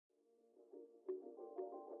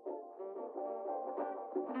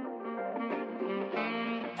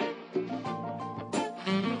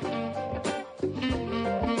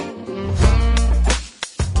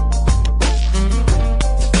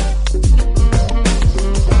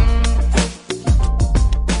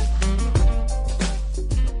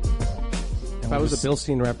the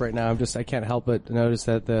Bilstein rep right now. I can't help but notice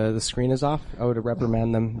that the screen is off. I would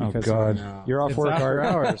reprimand them. Oh Because God, you're off work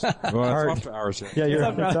hours. Well, it's after hours. Yeah, you're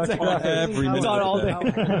Every minute. It's on all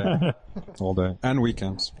day. All day. And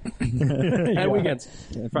weekends. And weekends.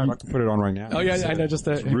 In fact, I can put it on right now. Oh yeah, I know. Just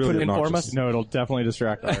to really inform obnoxious. us. No, it'll definitely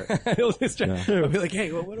distract Art. It'll distract. I'll be like,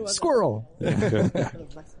 hey, what do I? Squirrel.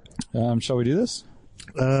 Shall we do this?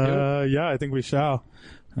 Yeah, I think we shall.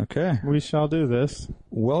 Okay. We shall do this.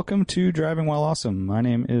 Welcome to Driving While Awesome. My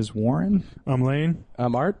name is Warren. I'm Lane.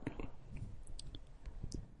 I'm Art.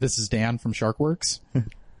 This is Dan from SharkWorks.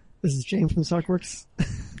 This is James from SharkWorks.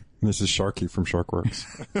 This is Sharky from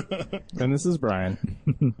SharkWorks. And this is Brian.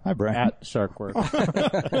 Hi, Brian. At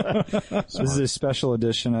SharkWorks. This is a special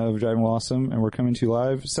edition of Driving While Awesome, and we're coming to you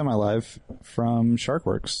live, semi-live, from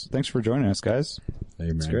SharkWorks. Thanks for joining us, guys. Hey,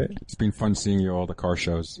 man. It's great. It's been fun seeing you all the car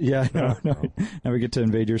shows. Yeah, no. Now we get to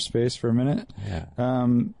invade your space for a minute. Yeah.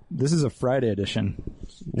 This is a Friday edition.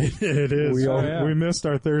 It is. We missed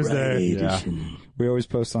our Thursday. Yeah. We always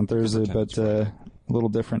post on Thursday, but a little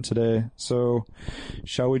different today. So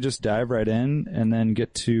shall we just dive right in and then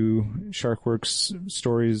get to SharkWorks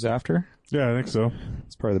stories after? Yeah, I think so.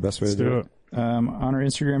 It's probably the best way Let's to do do it. On our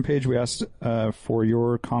Instagram page, we asked for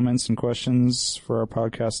your comments and questions for our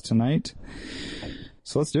podcast tonight.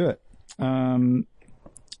 So let's do it.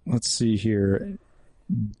 Let's see here.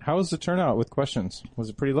 How was the turnout with questions? Was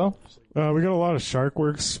it pretty low? We got a lot of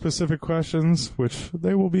SharkWorks specific questions, which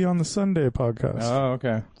they will be on the Sunday podcast. Oh,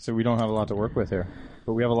 okay. So we don't have a lot to work with here,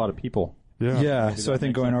 but we have a lot of people. Yeah, so I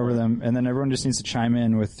think going over them, and then everyone just needs to chime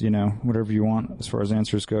in with, whatever you want as far as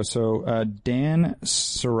answers go. So Dan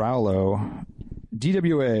Serralo,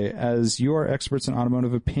 DWA, as you are experts in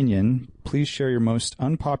automotive opinion, please share your most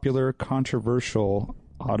unpopular, controversial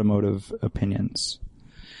automotive opinions.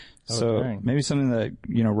 So dang. maybe something that,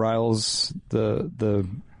 riles the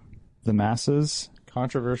masses.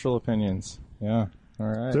 Controversial opinions. Yeah. All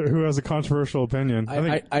right. Who has a controversial opinion?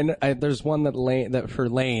 I there's one that for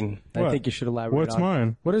Lane. I What? think you should elaborate What's on.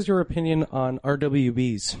 mine? What is your opinion on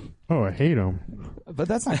RWBs? Oh, I hate them. But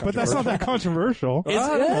that's not But that's not that controversial.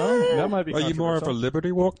 That might be Are you more of a controversial.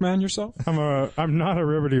 Liberty Walk man yourself? I'm not a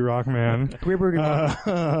Liberty Rock man.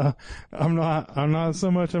 I'm not so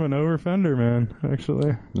much of an over fender man,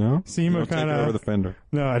 actually. No? SEMA Don't take it kinda- over the fender.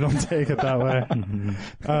 No, I don't take it that way.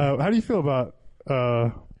 How do you feel about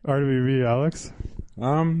RWB, Alex?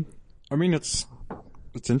 I mean, it's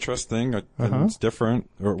interesting. And it's different,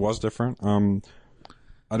 or it was different.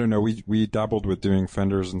 I don't know. We dabbled with doing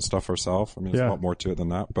fenders and stuff ourselves. I mean, there's a lot more to it than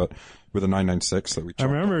that. But with a 996 that we I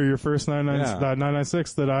remember your first Yeah.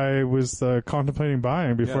 996 that I was contemplating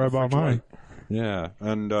buying before I bought mine. Yeah,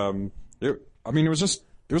 and it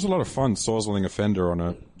was a lot of fun sozzling a fender on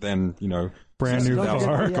a then Brand new Don't forget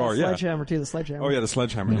car. the car, yeah. sledgehammer too, the sledgehammer. Oh yeah, the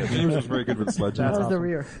sledgehammer. Yeah, James was very good with the That sledgehammer. was the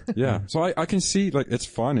rear. Yeah, so I can see it's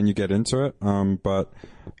fun and you get into it. But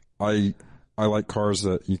I like cars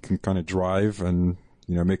that you can kind of drive and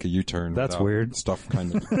make a U-turn. That's without weird. Stuff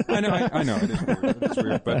kind of. I know it is weird. It is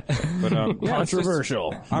weird, but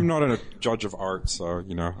Controversial. I'm not a judge of art, so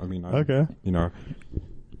Okay.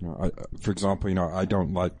 For example, I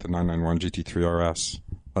don't like the 991 GT3 RS.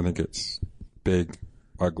 I think it's big,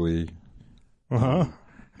 ugly,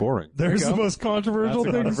 boring. There's the most controversial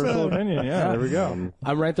thing Controversial said. opinion. Yeah, there we go.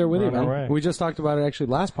 I'm right there with you, on our man. way. We just talked about it actually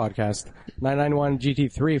last podcast. 991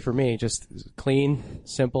 GT3 for me, just clean,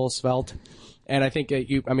 simple, svelte. And I think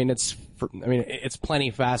it's plenty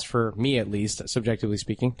fast for me at least, subjectively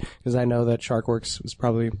speaking, because I know that SharkWorks was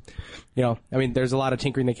probably, there's a lot of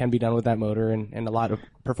tinkering that can be done with that motor and a lot of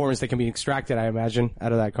performance that can be extracted, I imagine,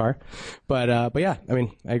 out of that car. But yeah,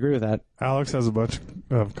 I agree with that. Alex has a bunch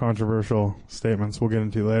of controversial statements we'll get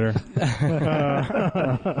into later.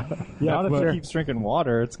 Not if he keeps drinking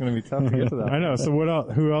water, it's going to be tough to get to that. I know. So what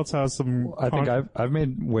else? Who else has some? I think I've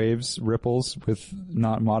made ripples with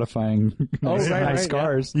not modifying nice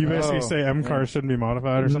cars. You basically say M cars shouldn't be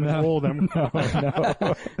modified or something. Old M.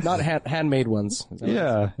 Not handmade ones.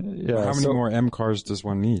 Yeah. How many more M cars does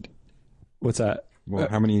one need? What's that? Well,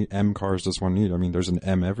 how many M cars does one need? I mean, there's an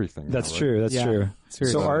M everything. That's now, right? true. That's true.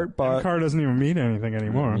 Seriously. So Art bought. M car doesn't even mean anything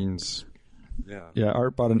anymore. It means,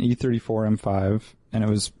 Art bought an E34 M5, and it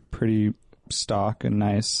was pretty stock and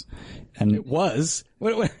nice. And It was.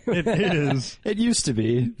 It is. it used to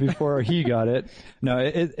be before he got it. No,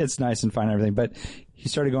 it's nice and fine and everything, but he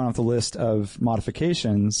started going off the list of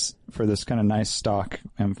modifications for this kind of nice stock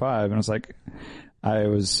M5, and I was like, I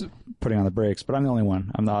was putting on the brakes, but I'm the only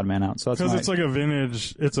one. I'm the odd man out. So Because it's like a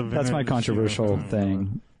vintage. It's a vintage. that's my controversial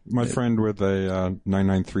thing. My friend with a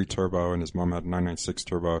 993 turbo and his mom had a 996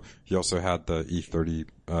 turbo. He also had the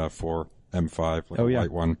E34 M5, like Oh, a yeah.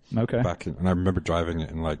 white one. Okay. And I remember driving it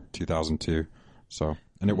in like 2002. So,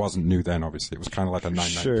 and it wasn't new then, obviously. It was kind of like a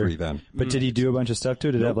 993 then. But did he do a bunch of stuff to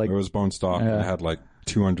it? Did it have like? It was bone stock. And it had like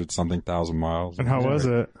 200-something thousand miles. And how was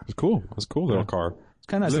it? It was cool. It was a cool little car. It's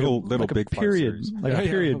kind of little like a big 5 period, series. like a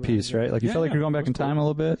period piece, right? Like you felt like you're going back in time a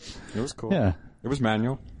little bit. It was cool. Yeah. It was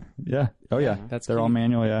manual. Yeah. Oh yeah. They're all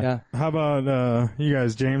manual. Yeah. Yeah. How about you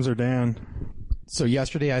guys, James or Dan? So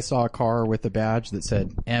yesterday I saw a car with a badge that said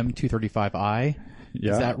M235i.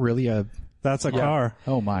 Yeah. Is that really a... That's a car.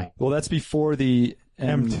 Oh, my. Well, that's before the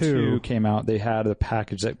M2 M2 came out. They had a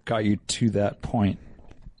package that got you to that point.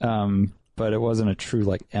 But it wasn't a true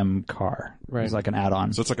like M car. Right. It was like an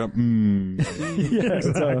add-on. So it's like a yeah,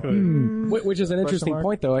 exactly. Which is an interesting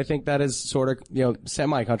point, though. I think that is sort of,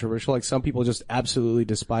 semi-controversial. Like, some people just absolutely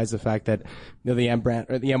despise the fact that, the M brand,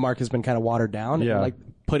 or the M mark has been kind of watered down. Yeah. And, like,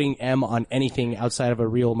 putting M on anything outside of a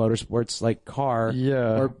real motorsports, like, car.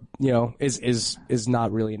 Yeah. Or, is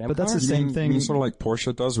not really an M But that's car. the same thing. sort of like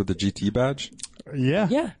Porsche does with the GT badge. Yeah.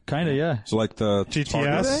 Yeah. Kind of, yeah. So like the GTS?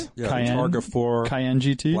 Targa, the Cayenne? Targa 4 Cayenne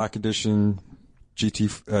GT. Black Edition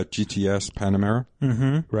GTS Panamera.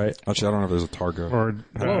 Right. Actually, I don't know if there's a Targa. Or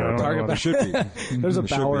Target There should be. There's a There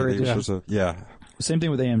should Bauer be. edition. Yeah. Same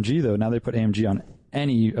thing with AMG though. Now they put AMG on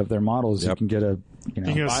any of their models. You Yep. can get a, you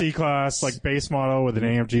can get a C-Class, like, base model with an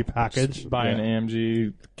AMG package. Buy an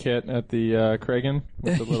AMG kit at the Kragen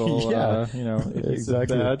with the little, Yeah. adhesive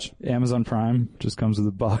badge. Amazon Prime just comes with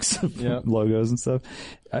a box of Yep. logos and stuff.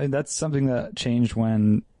 I mean, that's something that changed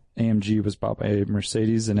when AMG was bought by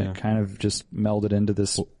Mercedes, and it kind of just melded into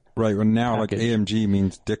this. Right. Well, now Package. like AMG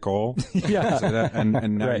means Dick All. Yeah. So that, and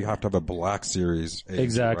now Right. you have to have a black series. AMG,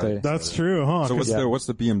 Exactly. right? That's true, huh? So 'Cause- what's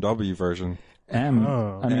the BMW version? M.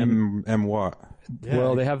 Oh. I mean, M what?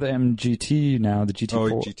 well, they have the MGT now, the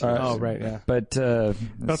GT4. Oh, GT. Oh, right, yeah. But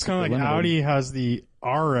That's kind of like limited. Audi has the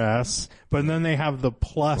RS, but then they have the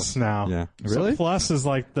Plus now. Yeah. So Really? Plus is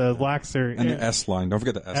like the black series. And the S line. Don't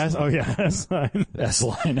forget the S line. Oh yeah, S line.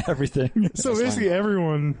 S-Line, everything. So basically,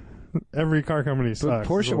 every car company But sucks.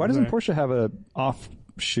 Porsche, why doesn't Porsche have a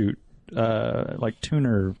offshoot, like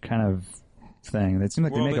tuner kind of thing? They seem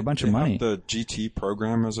like they make a bunch of money. Have the GT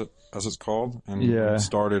program, as it's called, and Yeah. it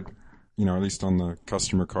started, at least on the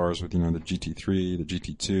customer cars with the GT3, the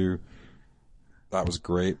GT2. That was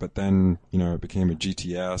great, but then it became a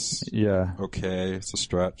GTS. Yeah. Okay, it's a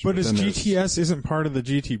stretch. But then there's- GTS isn't part of the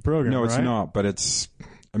GT program. No, it's right? not. But it's.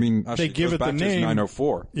 I mean, actually, They give goes it the back to name.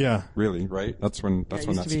 904. Yeah. Really, right? That's when It when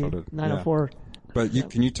used that to be started. 904. Yeah. But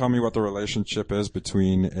can you tell me what the relationship is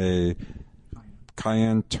between a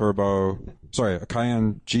Cayenne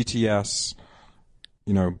GTS,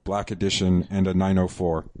 Black Edition, and a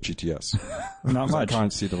 904 GTS? Not I much.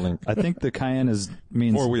 can't see the link. I think the Cayenne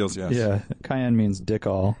means 4 wheels, yes. Yeah, Cayenne means dick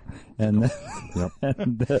all, and,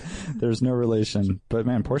 there's no relation. But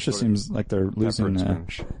man, Porsche seems like they're losing.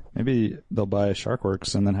 Pepperidge. Maybe they'll buy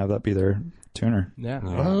Sharkworks and then have that be their tuner. Yeah.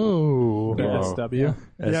 Oh. Wow. SW. Yeah,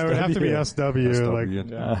 it would have to be SW. Like,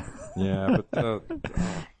 Yeah, but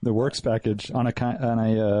The works package on a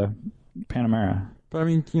Panamera. but I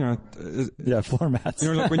mean, Yeah, floor mats.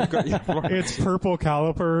 like when you got it's purple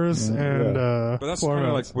calipers and But that's floor kind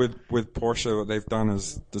of mats. like with Porsche, what they've done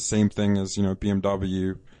is the same thing as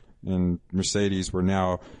BMW and Mercedes, where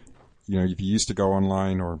now, if you used to go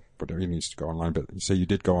online, or whatever, you used to go online, but say you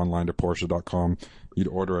did go online to Porsche.com, you'd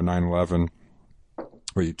order a 911,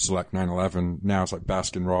 or you'd select 911. Now it's like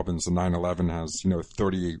Baskin Robbins. The 911 has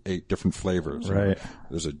 38 different flavors. Right.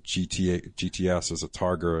 There's a GTS, there's a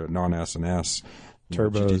Targa, a non-S and S.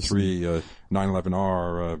 Turbos. GT3,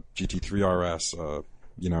 911R, GT3 RS,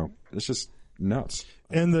 it's just nuts.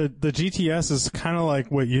 And the GTS is kind of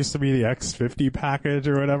like what used to be the X50 package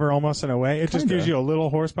or whatever, almost in a way. It just gives you a little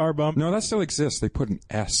horsepower bump. No, that still exists. They put an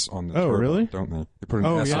S on the Oh, turbo, really? don't they? They put an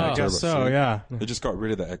Oh, S yeah, on the I turbo. guess so, yeah. They just got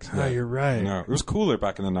rid of the X. Oh, you're right. No, it was cooler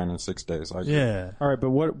back in the 996 days. I agree. Yeah. All right, but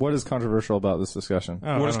what is controversial about this discussion?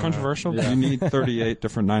 Oh, What I is don't know. controversial? You need 38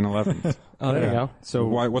 different 911s. Oh, there you go. So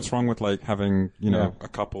what's wrong with like having, a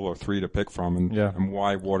couple or three to pick from, and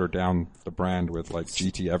why water down the brand with like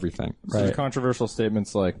GT everything? So there's controversial statements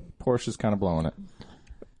like Porsche's kind of blowing it.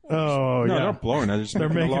 Oh, No, yeah. they're blowing it. They're just They're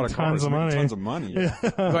making a lot making of cars. tons of They're making money. Tons of money.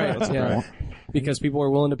 Right. That's Yeah. great. Because people are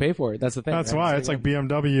willing to pay for it. That's the thing. That's right? why So, it's like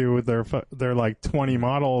BMW with their like 20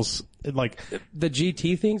 models. Like, the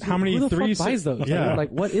GT things. How many who the three- fuck buys those? Yeah. Like,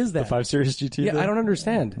 what is that? 5 Series GT. Yeah, thing? I don't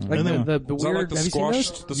understand. Like I know. the Is that weird. like the have you seen those?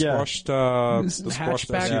 squashed, the squashed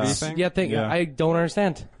Hatchback SUV thing? Yeah, thing. Yeah. I don't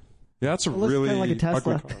understand. Yeah, that's a Looks really kind of like a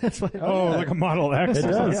Tesla. ugly car. That's what. oh, like a Model X. It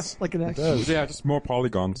or something. does. Yeah, like an X. Yeah, just more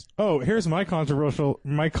polygons. Oh, here's my controversial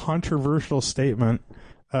statement.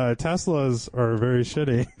 Teslas are very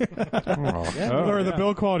shitty. Or the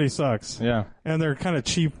build quality sucks. Yeah. And they're kind of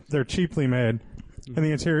cheap. They're cheaply made. And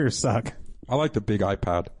the interiors suck. I like the big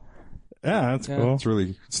iPad. Yeah, that's cool.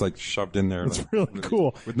 It's like shoved in there. It's like, really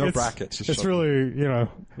cool. With no brackets. Just It's shoved in. really,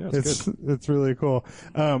 it's really cool.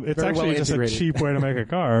 It's Very actually well just a integrated. cheap way to make a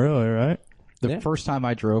car, really, right? The first time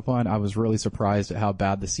I drove one, I was really surprised at how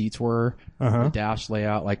bad the seats were, the dash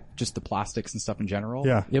layout, like just the plastics and stuff in general.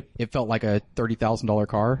 Yeah. Yep. It felt like a $30,000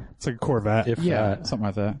 car. It's like a Corvette. Something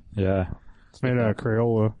like that. Yeah. It's made out of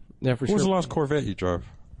Crayola. Yeah, for What was the sure. last Corvette you drove?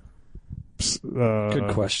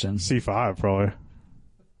 Good question. C5, probably.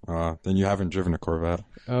 Then you haven't driven a Corvette.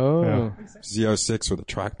 Oh. Yeah. Z06 with a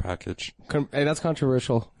track package. Hey, that's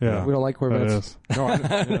controversial. Yeah. We don't like Corvettes. No,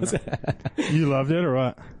 You loved it or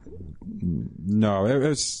what? no, it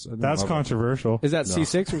was. I didn't That's love it. Oh, controversial. Is that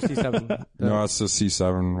C6 or C7? No, it's the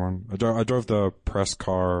C7 one. I drove the press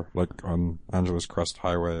car like on Angeles Crest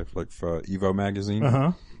Highway, like for Evo magazine,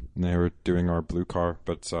 Uh-huh. and they were doing our blue car,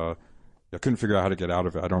 but I couldn't figure out how to get out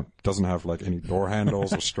of it. Doesn't have like any door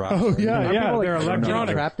handles or straps. Oh, yeah, People, yeah. like, They're trapped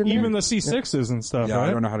electronic. in there? Even the C6s and stuff, Yeah, right?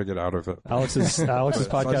 I don't know how to get out of it. Alex's I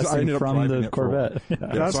podcasting ended up from driving the it for a while.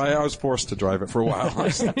 Corvette. Yeah, so I was forced to drive it for a while.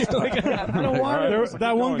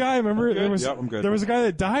 That one guy, remember? There was, Yep, I'm good. there was a guy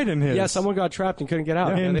that died in his. Yeah, someone got trapped and couldn't get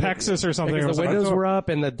out. in Yeah, they- Texas or something. Because It was the like- windows were up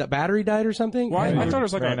and the battery died or something. Well, I thought it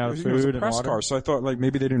was like ran out of it was a food and press water. car, so I thought like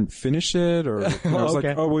maybe they didn't finish it, or I was okay.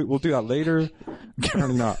 like, oh, we'll do that later.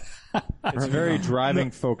 Apparently not. It's very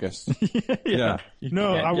driving focused. Yeah.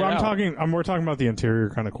 No, we're talking about the interior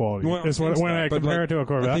kind of quality. Well, It's when I but, compare like, it to a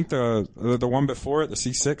Corvette. I think the one before it, the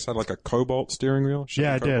C6, had like a Cobalt steering wheel. Chevy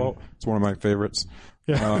Yeah, it did. Cobalt. It's one of my favorites.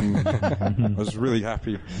 I was really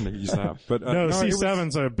happy when they used that. But no, the it was-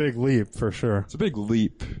 C7's a big leap for sure. It's a big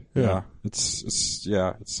leap. Yeah.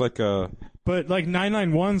 It's like a. But like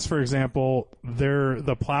 991s, for example,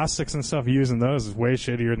 the plastics and stuff used in those is way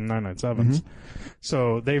shittier than 997s.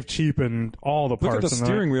 So they've cheapened all the Look at parts. the in that.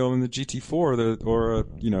 steering wheel in the GT4,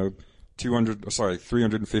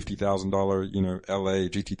 $350,000, LA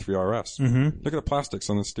GT3 RS. Look at the plastics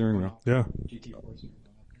on the steering wheel. Yeah.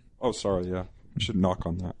 Oh, sorry, yeah. I should knock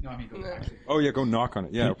on that. No, I mean, go back. Oh, yeah, go knock on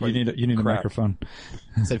it. Yeah, You need a crack. microphone.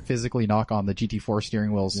 I said physically knock on the GT4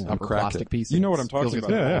 steering wheel's upper crack plastic it. piece. You know what I'm talking Feels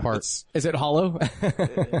like about. it's Yeah, falling yeah. apart. Is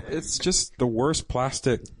it hollow? It's just the worst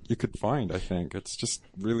plastic you could find, I think. It's just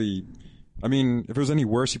really... I mean, if it was any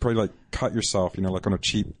worse, you probably like cut yourself, like on a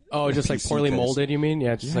cheap... Oh, just like PC poorly case. molded, you mean?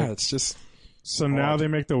 Yeah, just Yeah, like, it's just... So now they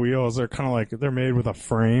make the wheels. They're kind of like they're made with a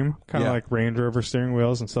frame, kind of Yeah. like Range Rover steering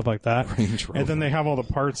wheels and stuff like that. Range Rover. And then they have all the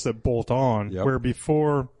parts that bolt on. Yep. Where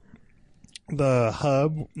before the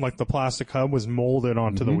hub, like the plastic hub, was molded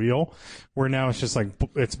onto the wheel, where now it's just like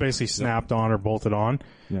it's basically snapped on or bolted on.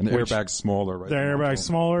 Yeah, and the Which- airbag's smaller, right? The airbag's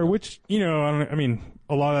smaller, which I mean,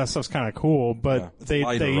 a lot of that stuff's kind of cool, but Yeah, it's they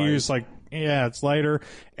lighter, right? use like. Yeah, it's lighter,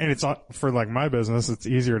 and it's for like my business. It's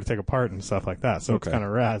easier to take apart and stuff like that. So it's Okay. kind of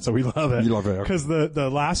rad. So we love it. You love it, okay. because the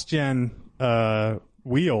last gen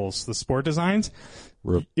wheels, the sport designs,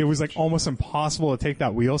 it was like almost impossible to take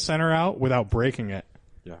that wheel center out without breaking it.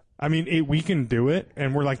 Yeah. I mean, we can do it,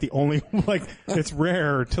 and we're like the only like it's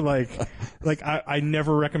rare to like I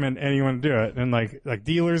never recommend anyone do it, and like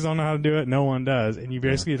dealers don't know how to do it, no one does, and you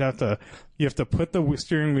basically have to put the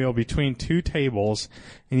steering wheel between two tables,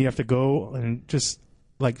 and you have to go and just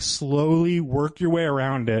like slowly work your way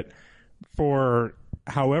around it for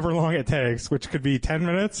however long it takes, which could be 10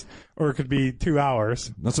 minutes or it could be 2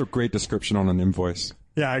 hours. That's a great description on an invoice.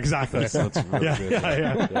 Yeah, exactly. That's really yeah, good.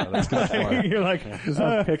 yeah. That's good fun. You're like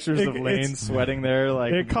Pictures of it's- Lane sweating there,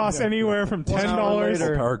 like It costs anywhere from Whole $10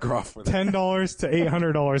 paragraph with it. $10 to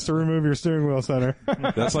 $800 to remove your steering wheel center.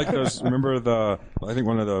 That's like those. Remember I think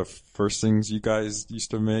one of the first things you guys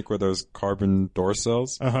used to make were those carbon door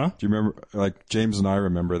cells. Uh-huh. Do you remember? Like James and I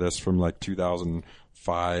remember this from like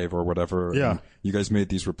 2005 or whatever. Yeah. And you guys made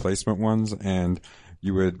these replacement ones, and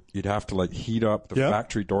you'd have to like heat up the Yep.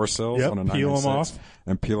 factory door cells Yep, on a peel 'em 996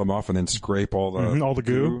 and peel them off, and then scrape all the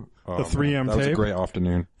goo. The 3M That was a tape. great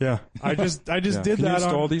afternoon. Yeah, I just Yeah. did Can you that.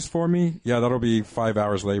 install these for me? Yeah, that'll be 5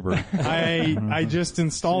 hours labor. I just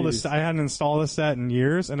installed this. I hadn't installed this set in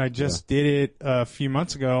years, and I just did it a few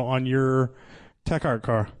months ago on your Tech Art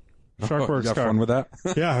car. Sharkworks You have car. fun with that?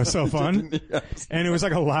 Yeah, it was so fun. Yes. And it was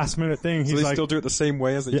like a last minute thing. So He's they like, still do it the same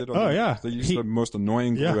way as they did on oh, the, yeah. They used He- the most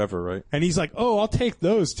annoying glue Yeah. ever, right? and he's like, oh, I'll take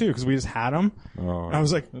those too, because we just had them. Oh. I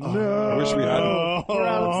was like, no. I wish we had them.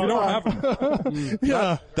 Oh, We don't have them.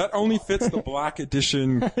 yeah. That only fits the black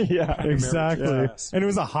edition. Yeah. Exactly. Yes. And it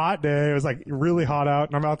was a hot day. It was like really hot out,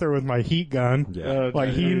 and I'm out there with my heat gun. Yeah. Like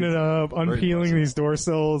heating it up, unpeeling these door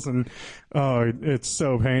sills, and it's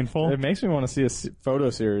so painful. It makes me want to see a photo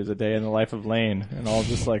series, A Day in the Life of Lane, and all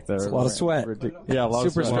just like the. a lot of sweat. Yeah, a lot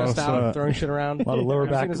Super of sweat. stressed Well, out, throwing shit around. A lot of lower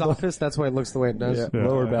back- in his office. That's why it looks the way it does. Yeah.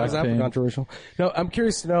 Lower back Is that pain. controversial? No, I'm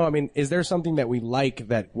curious to know. I mean, is there something that we like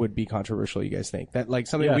that would be controversial? You guys think that like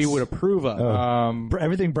something Yes. we would approve of?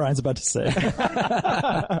 Everything Brian's about to say.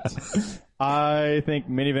 I think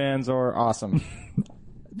minivans are awesome.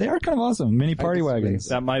 They are kind of awesome. Mini party wagons.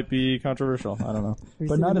 That might be controversial. I don't know. Have you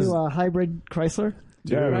But seen not the as- new hybrid Chrysler?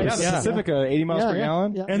 Yeah, the Pacifica, 80 miles per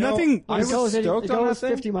gallon. Yeah. And No, that thing, I It goes, was stoked it on that goes thing.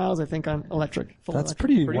 50 miles, I think, on electric. Full That's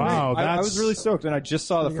electric. pretty. wow, I that's was really stoked, and I just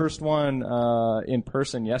saw the first one in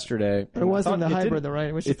person yesterday. But it wasn't the I thought hybrid, didn't- though, right?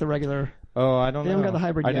 It was just the regular. Oh, I don't They know. haven't got the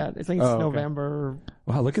hybrid I yet. didn't- I think it's oh, okay. November.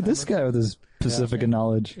 Wow, look at this guy with his Pacifica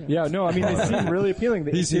knowledge. Yeah, no, I mean they seem really appealing.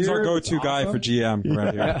 The He's our interior go-to is guy awesome. for GM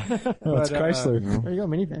right here. Oh, it's Chrysler. There you go,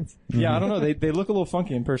 minivans. Yeah, I don't know. They look a little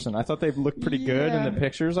funky in person. I thought they looked pretty good in Yeah. the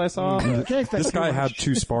pictures I saw. You can't expect This too guy much. had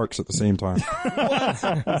two sparks at the same time. Is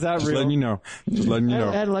that Just real? letting you know. Just letting you know.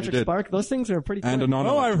 And He electric did. spark. Those things are pretty And a quick.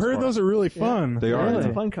 non-electric I've heard spark. those are really fun. They Yeah, are. it's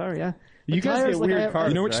a fun car, yeah. You The guys tires, get like, weird I- cars.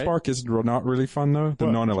 You know which right? spark is not really fun though? The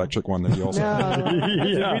non-electric one that he also had. No,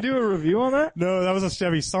 Did we do a review on that? No, that was a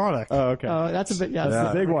Chevy Sonic. Oh, okay. that's a bit. Yeah, That's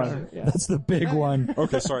it's the big a one. car, Yeah. That's the big one.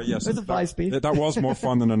 Okay, sorry. Yes, It's a 5-speed. That was more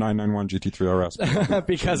fun than a 991 GT3 RS.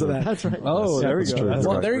 Because of that. That's right. Oh, there we that's go. true. That's, That's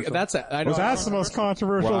well, right. there. That's. I know. That's the most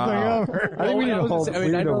controversial Wow. thing ever. I think we need a whole. I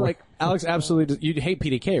mean, I know, like Alex absolutely. You hate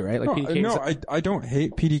PDK, right? Like PDK. No, I don't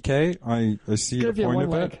hate PDK. I see Good the if you have point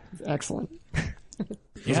one of leg. it. It's excellent.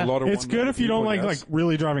 There's a lot of It's good if you don't like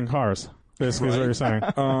really driving cars. Basically, is what you're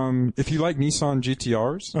saying. if you like Nissan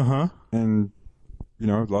GTRs, and you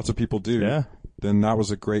know lots of people do, Yeah. then that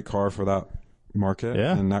was a great car for that market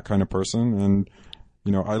Yeah. and that kind of person. And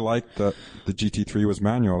you know, I liked that the GT3 was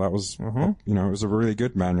manual. That was, you know, it was a really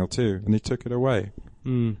good manual too, and they took it away.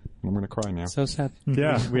 I'm gonna cry now. So sad.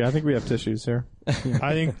 Yeah. I think we have tissues here.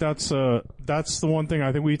 I think that's the one thing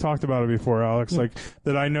I think we talked about it before, Alex. Like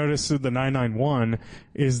that I noticed with the 991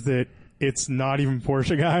 is that it's not even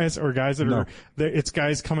Porsche guys or guys that are. It's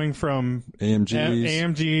guys coming from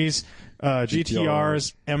AMGs,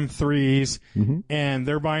 GTRs, M3s, and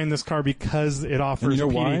they're buying this car because it offers you know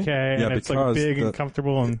why? PDK Yeah, and it's like because big and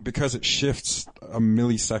comfortable and because it shifts a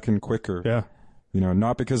millisecond quicker. yeah. You know,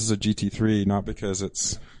 not because it's a GT3, not because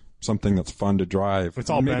it's something that's fun to drive. It's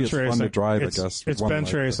all Maybe bench it's racing. fun to drive, It's, I guess. it's one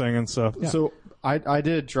bench way. racing and stuff. So I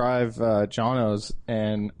did drive Jono's,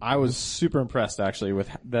 and I was super impressed actually with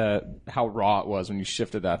how raw it was when you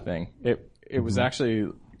shifted that thing. It was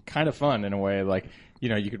actually kind of fun in a way, like. You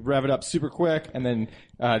know, you could rev it up super quick, and then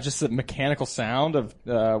just the mechanical sound of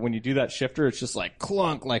when you do that shifter, it's just like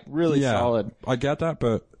clunk, like really solid. I get that,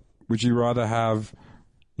 but would you rather have,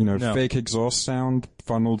 you know, No. fake exhaust sound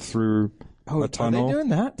funneled through a tunnel? Are they doing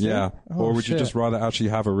that too? Yeah. Oh, or would you shit. just rather actually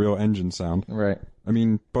have a real engine sound? Right. I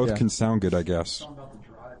mean, both Yeah. can sound good, I guess.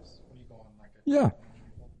 Yeah.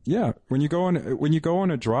 Yeah. When you go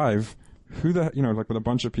on a drive, who the, you know, like with a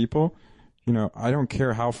bunch of people, you know, I don't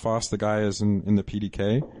care how fast the guy is in the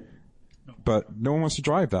PDK, but no one wants to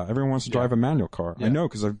drive that. Everyone wants to drive a manual car. I know,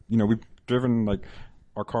 cause we've driven like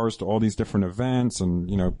our cars to all these different events, and,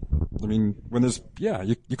 you know, I mean, when there's,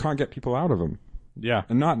 you can't get people out of them. Yeah.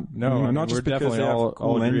 And not, you know, not we're just because definitely they have all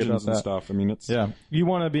cool agree engines about and that. stuff. I mean, it's, Yeah. You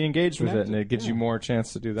want to be engaged with it, and Connected, it gives you more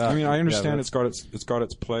chance to do that. I mean, I understand Yeah, it's got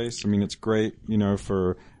its place. I mean, it's great, you know,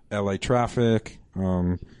 for LA traffic,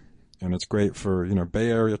 and it's great for, you know, Bay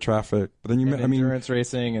Area traffic. But then and endurance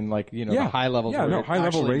racing and like, you know, Yeah. the high levels Yeah, where no, it high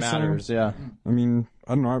level actually racing. matters. Yeah. I mean,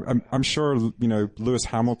 I don't know. I'm sure, you know, Lewis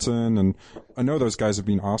Hamilton, and I know those guys have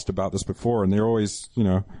been asked about this before, and they're always, you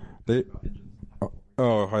know,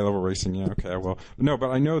 high level racing. Yeah. Okay. Well, no, but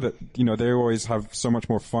I know that, you know, they always have so much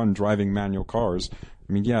more fun driving manual cars.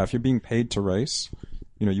 I mean, yeah, if you're being paid to race,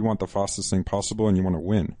 you know, you want the fastest thing possible and you want to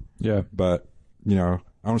win. Yeah. But, you know,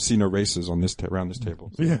 I don't see no races on this around this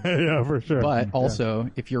table. Yeah, for sure. But also,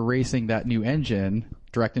 if you're racing that new engine,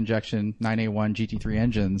 direct injection 9A1 GT3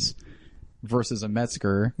 engines versus a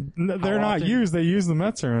Metzger, They're not used. They use the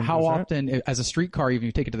Metzer. engines, how right? often, as a street car, even if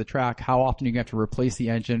you take it to the track, how often are you going to have to replace the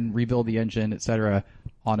engine, rebuild the engine, etc.,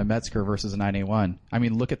 on a Metzger versus a 9A1? I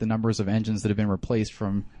mean, look at the numbers of engines that have been replaced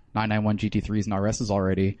from 991 GT3s and RSs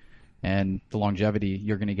already. and the longevity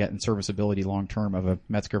you're going to get in serviceability long term of a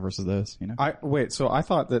Metzger versus those. So I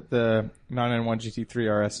thought that the 991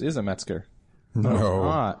 GT3 RS is a Metzger.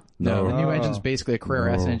 No. No, the new Oh. engine's basically a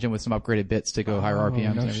Carrera S engine with some upgraded bits to go higher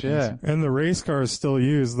RPMs. No and everything. shit. And the race cars still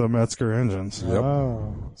use the Metzger engines. Yep.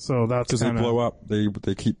 So that's Because they kinda, blow up. They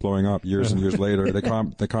keep blowing up years and years later. They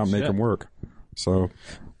can't make them work. So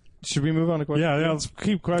Should we move on to questions? Yeah, let's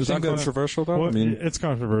keep is questions. that controversial though? Well, I mean, it's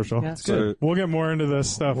controversial. Yeah. so We'll get more into this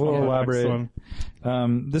stuff. We'll on the elaborate. next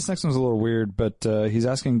one. This next one's a little weird, but he's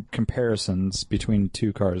asking comparisons between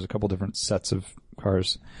two cars, a couple different sets of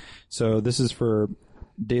cars. So this is for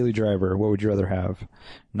daily driver. What would you rather have?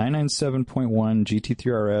 997.1 GT3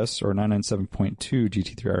 RS or 997.2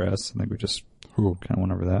 GT3 RS? I think we just kind of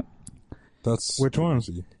went over that. that's Which one?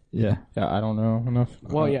 easy. Yeah. Yeah, I don't know enough.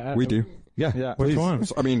 Well, yeah. We do. Yeah. Yeah. Which one?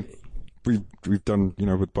 So, I mean, we've done,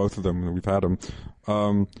 with both of them, we've had them.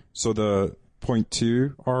 So the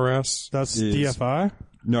 0.2 RS. That's is, DFI?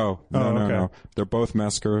 No. Oh, okay. No. They're both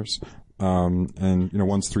Meskers. And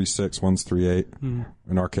one's 3.6, one's 3.8.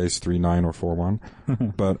 In our case, 3.9 or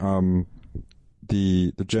 4.1. But,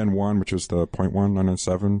 the Gen 1, which was the 0.1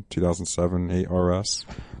 997, 2007, 8 RS,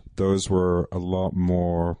 those were a lot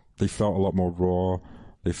more, they felt a lot more raw.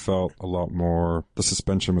 They felt a lot more, the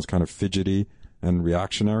suspension was kind of fidgety and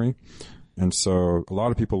reactionary. And so a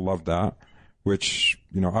lot of people loved that, which,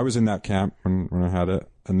 I was in that camp when I had it.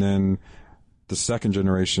 And then the second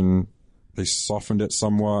generation, they softened it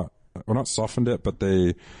somewhat. Well, not softened it, but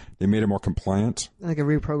they made it more compliant. Like a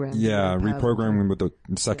reprogram. Yeah, reprogramming with the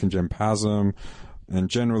second gen PASM. And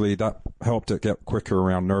generally that helped it get quicker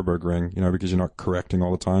around Nürburgring, because you're not correcting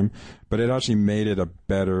all the time. But it actually made it a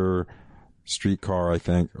better street car, I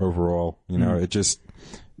think, overall.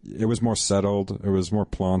 It was more settled. It was more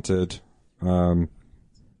planted.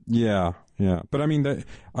 Yeah. But I mean,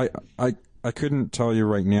 I couldn't tell you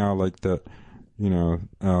right now, like that,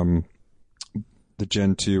 the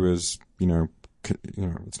Gen 2 is,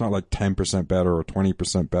 it's not like 10% better or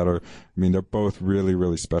 20% better. I mean, they're both really,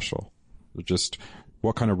 really special. They're just,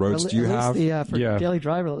 what kind of roads do you have? For daily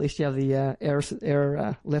driver, at least you have the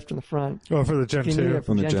air lift in the front. Oh, for the Gen If you need 2. it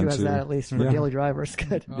for On the Gen 2 Gen has 2. that at least for Yeah. daily driver. It's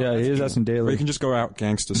good. Yeah, he is asking Or daily. you can just go out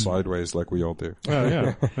gangsta sideways like we all do. Oh,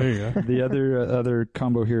 yeah. There you go. The other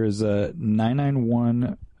combo here is a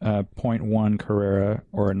 991.1 Carrera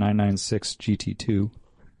or a 996 GT2.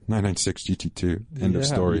 996 GT2. End of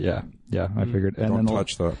story. Yeah, I figured. And Don't then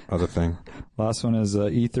touch the other thing. the last one is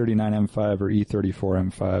E39 M5 or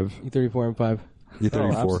E34 M5. E34 M5. E34.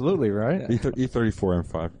 Oh, absolutely, right? E34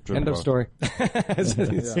 M5. End of story.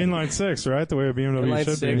 Inline 6, right? The way a BMW Inline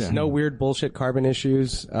should 6, be. no weird bullshit carbon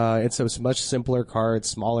issues. It's a much simpler car. It's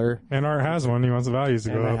smaller. And Art has one. He wants the values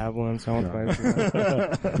to And go I up. have one, so I want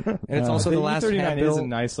to And it's also the last E39 hand is built. a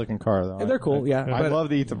nice looking car, though. Yeah, they're cool, yeah. I But- love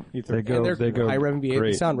the E39. They go high rev V8. They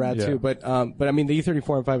great. sound rad Yeah. too. But I mean, the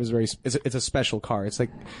E34 M5 is it's a special car. It's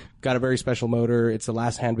like got a very special motor. It's the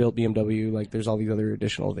last hand built BMW. Like there's all these other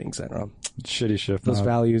additional things. I don't know. Shitty shift. Those knob.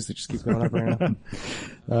 values that just keep going up right now.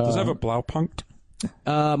 Does it have a Blaupunkt?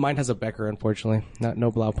 Mine has a Becker, unfortunately.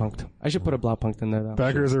 No Blaupunkt. I should put a Blaupunkt in there though.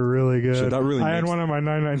 Beckers are really good. Shit, that really I had makes- one on my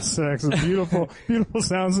 996. A beautiful, beautiful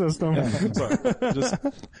sound system. Just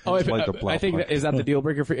Oh, if, like a I think Blaupunkt. is that the deal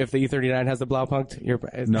breaker for if the E39 has the Blaupunkt?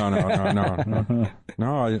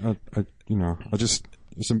 No.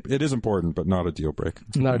 It is important, but not a deal breaker.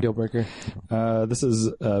 Not a deal breaker. This is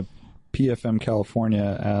PFM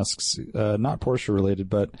California asks, not Porsche related,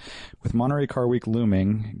 but with Monterey Car Week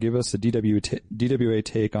looming, give us a DWA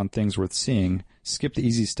take on things worth seeing. Skip the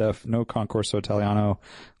easy stuff. No Concorso Italiano,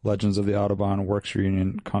 Legends of the Autobahn, Works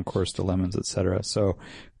Reunion, Concours de Lemons, etc. So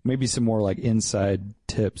maybe some more like inside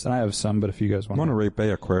tips. And I have some, but if you guys want Monterey Bay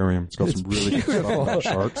Aquarium. It's got some really good stuff about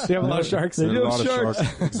sharks. They have a lot of sharks. There's a lot of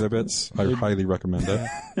shark exhibits. I highly recommend it.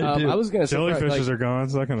 I was going to say Jellyfishes are gone,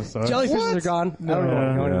 so that kind of sucks. jellyfishes are gone. I don't know.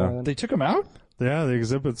 Yeah. Go anymore then. They took them out? Yeah, the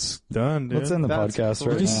exhibit's done, dude. Let's end the podcast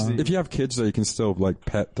right now. If you have kids, though, you can still like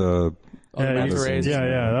pet the. yeah, manta you- rays. yeah,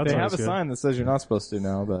 that's They have always a good. sign that says you're not supposed to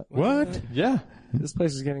now, but What? yeah, This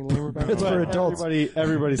place is getting lamer. It's for adults.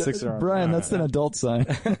 Everybody sticks their arm. Brian, that's an adult sign.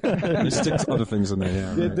 You stick other things in there.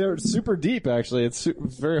 Yeah. Yeah, Right. they're super deep, actually. It's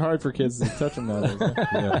very hard for kids to touch them nowadays.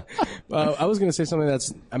 Yeah. I was going to say something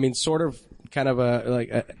that's, I mean, sort of kind of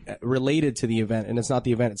related to the event, and it's not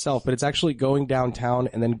the event itself, but it's actually going downtown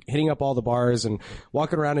and then hitting up all the bars and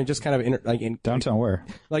walking around and just kind of in Downtown where?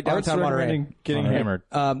 Like downtown Monterey. Getting hammered.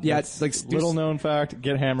 Yeah, it's like Little known fact,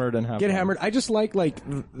 get hammered and have get fun. hammered. I just like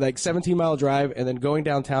 17-mile drive and then going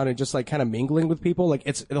downtown and just like kind of mingling with people. Like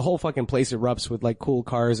it's the whole fucking place erupts with like cool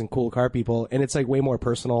cars and cool car people, and it's like way more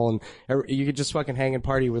personal, and you could just fucking hang and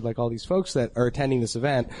party with like all these folks that are attending this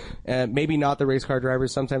event. And maybe not the race car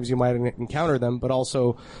drivers. Sometimes you might encounter them, but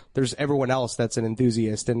also there's everyone else that's an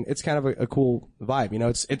enthusiast, and it's kind of a cool vibe. You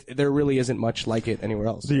know, there really isn't much like it anywhere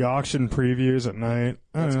else. The auction previews at night.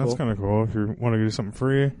 That's kind of cool if you want to do something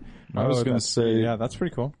free. I was going to say, yeah, that's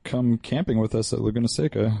pretty cool. Come camping with us at Laguna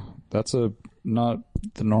Seca. That's not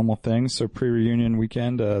the normal thing. So pre-reunion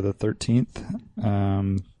weekend, the 13th.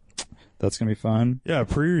 That's going to be fun. Yeah,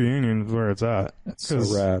 pre-reunion is where it's at. It's so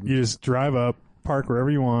rad. You just drive up, park wherever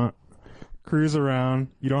you want, cruise around.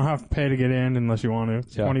 You don't have to pay to get in unless you want to.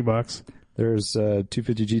 It's $20. There's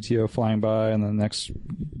 250 GTO flying by, and the next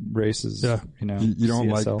race is, you don't CSL.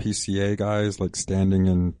 like PCA guys like standing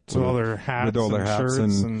and with all their hats, with all their hats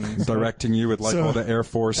and directing you with like all the Air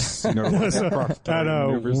Force, aircraft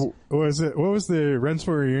maneuvers. What was the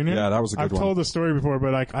Rensburg reunion? Yeah, that was a good I've one. told the story before,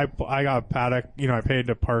 but like I got paddock, I paid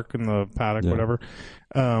to park in the paddock, whatever.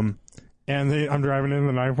 And I'm driving in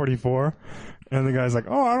the 944, and the guy's like,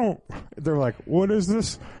 they're like, what is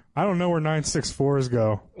this? I don't know where 964s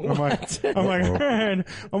go. I'm like, man.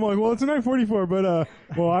 I'm like, well, it's a 944, but, I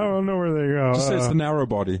don't know where they go. Just say it's the narrow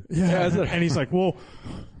body. Yeah. And he's like, well,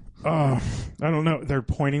 I don't know. They're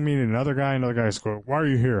pointing me to another guy. Another guy's going, why are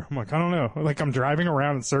you here? I'm like, I don't know. Like, I'm driving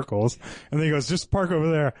around in circles. And then he goes, just park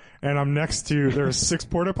over there. And I'm next to, there's 6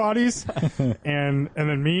 porta potties and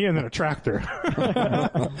then me and then a tractor.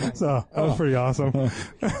 So that was pretty awesome.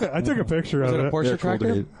 I took a picture of Was it a it. Porsche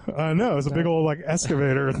tractor? No, it was a big old like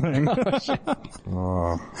excavator thing.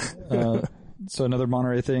 So another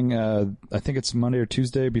Monterey thing, I think it's Monday or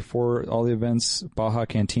Tuesday before all the events, Baja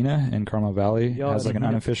Cantina in Carmel Valley has like an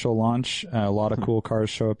unofficial launch. A lot of cool cars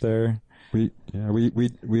show up there. We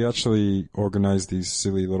actually organized these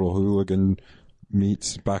silly little hooligan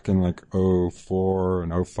meets back in like 04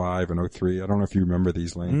 and 05 and 03. I don't know if you remember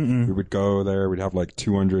these, Lane. We would go there. We'd have like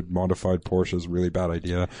 200 modified Porsches. Really bad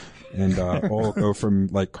idea. And all go from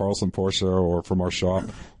like Carlson Porsche or from our shop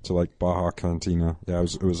to like Baja Cantina. Yeah,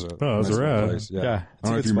 it was a nice rad. place. Yeah. Yeah, I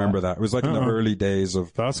don't know if you remember that. It was like in the early days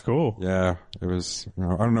of. That's cool. Yeah, it was.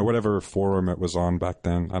 I don't know whatever forum it was on back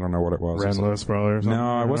then. I don't know what it was. Renless probably or something.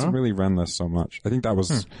 No, it wasn't really Renless so much. I think that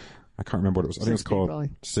was. I can't remember what it was. I think it was called probably.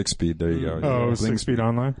 6-Speed. There you go. Oh, it was 6-speed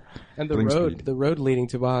online. And Blink speed. the road leading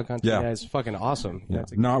to Baja Cantina Yeah. is fucking awesome. Yeah.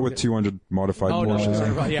 It's Not with 200 modified Oh no!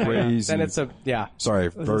 Porsches. Yeah, Crazy. then it's Sorry,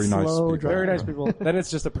 very nice slow people. drive. very nice people. Then it's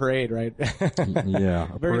just a parade, right? Yeah,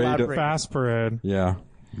 a Very loud parade. Fast parade. Yeah,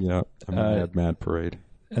 a mad parade.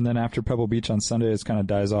 And then after Pebble Beach on Sunday, it kind of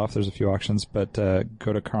dies off. There's a few auctions, but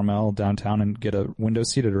go to Carmel downtown and get a window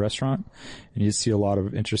seat at a restaurant, and you see a lot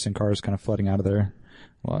of interesting cars kind of flooding out of there.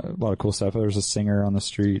 A lot of cool stuff. There's a singer on the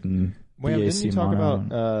street and Wait, BAC didn't you talk mono.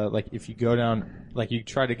 about like if you go down, like you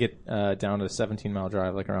try to get down to 17-mile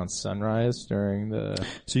drive, like around sunrise during the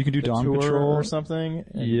So you can do dawn tour patrol or something?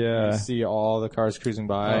 And Yeah. you see all the cars cruising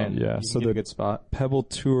by. and yeah. you So can get a the- good spot. Pebble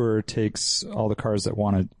Tour takes all the cars that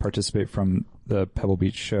want to participate from the Pebble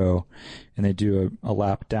Beach show, and they do a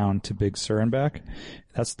lap down to Big Sur and back.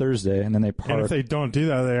 That's Thursday, and then they park. And if they don't do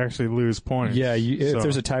that, they actually lose points. Yeah, if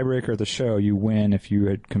there's a tiebreaker at the show, you win if you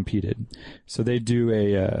had competed. So they do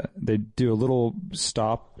a little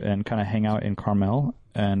stop and kind of hang out in Carmel,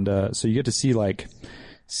 and so you get to see like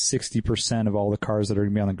 60% of all the cars that are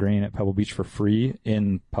going to be on the green at Pebble Beach for free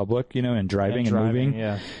in public, and driving and moving.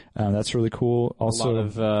 Yeah. That's really cool. Also, a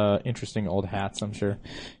lot of interesting old hats, I'm sure.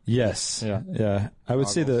 yes, Yeah. I would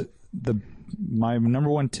say that my number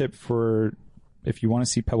one tip for if you want to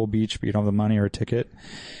see Pebble Beach but you don't have the money or a ticket,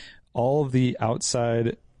 all of the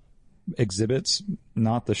outside exhibits,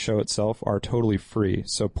 not the show itself, are totally free.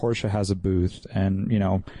 So Porsche has a booth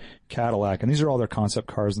and, Cadillac, and these are all their concept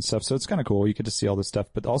cars and stuff. So it's kind of cool. You get to see all this stuff,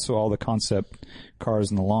 but also all the concept cars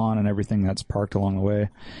in the lawn and everything that's parked along the way.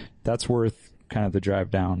 That's worth kind of the drive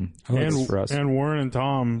down for us. And Warren and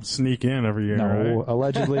Tom sneak in every year, No, right?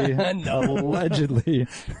 allegedly. Allegedly.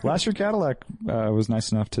 Last year Cadillac was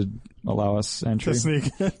nice enough to allow us entry. To sneak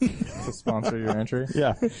in. To sponsor your entry.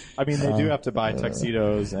 Yeah. I mean, they do have to buy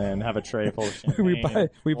tuxedos and have a tray full of champagne.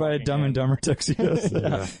 we buy a Dumb and Dumber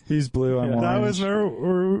tuxedos. He's blue, I'm That orange. was there.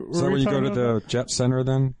 So when you go to the Jet Center,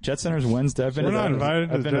 then Jet Center's Wednesday. I've been We're to not that. invited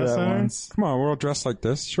to I've the been to Jet that Center? once. come on, we're all dressed like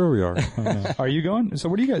this. Sure, we are. Are you going? So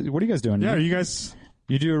what are you guys doing? Yeah, are you guys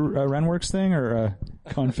You do a Renworks thing or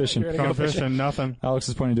gone fishing? Gone fishing, nothing. Alex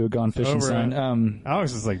is pointing to a gone fishing Over sign. it.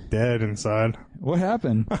 Alex is like dead inside. What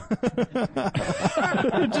happened?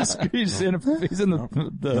 He's in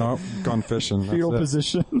the No, gone fishing. That's fetal it.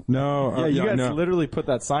 position. No, Yeah, you guys no. literally put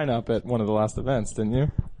that sign up at one of the last events, didn't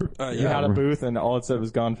you? You had a booth and all it said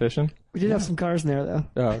was "Gone Fishing." We did have some cars in there though.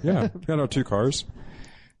 Oh, okay. Yeah, we had our 2 cars.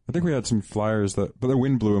 I think we had some flyers but the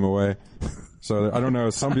wind blew them away. So I don't know.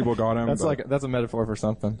 Some people got them. That's a metaphor for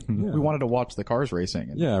something. We wanted to watch the cars racing.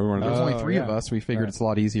 And yeah, we wanted There's to. only 3 of us. We figured it's a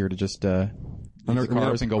lot easier to just use the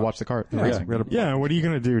cars and go watch the car racing. We had a, Yeah, what are you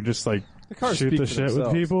gonna do? Just like cars shoot speak the for shit with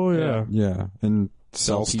themselves. people? Yeah. yeah, and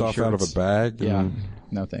sell stuff out of a T-shirts. bag. Yeah. And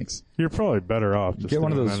No thanks. You're probably better off just Get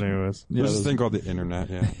one of doing those- that anyways. There's this thing called the internet.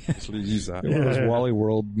 Yeah, so we use that. One of those Wally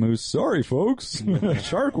World moose. Sorry, folks.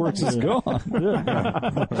 Sharkworks is gone.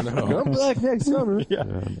 Come back next summer.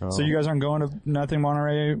 So you guys aren't going to nothing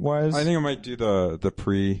Monterey wise? I think I might do the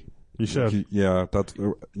pre. You should. Yeah, that's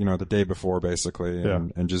the day before basically,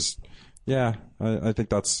 and just I think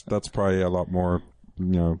that's probably a lot more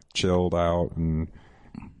chilled out, and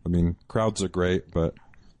I mean crowds are great, but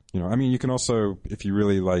you can also, if you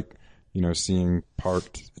really like seeing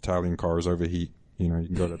parked Italian cars overheat, you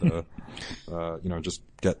can go to the just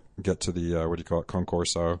get to the what do you call it,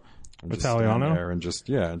 Concorso, and just stand Italiano? there and just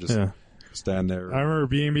stand there. I remember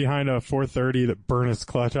being behind a 430 that burned its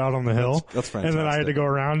clutch out on the hill. That's And then I had to fantastic. go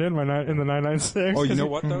around it in the 996. Oh, you know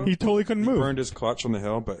what though? He totally couldn't move. Burned his clutch on the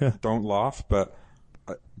hill, but don't laugh. But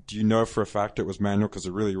do you know for a fact it was manual? Because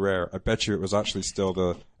they're really rare. I bet you it was actually still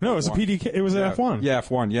the. No, it was a F1. PDK. It was an F1. Yeah,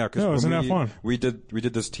 F1. Yeah, because No, it was an F1. We did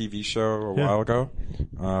this TV show a while ago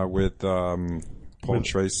with Paul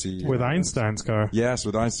Tracy With Einstein's car. Yes,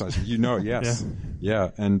 with Einstein. Yes,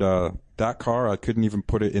 yeah, and that car I couldn't even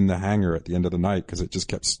put it in the hangar at the end of the night because it just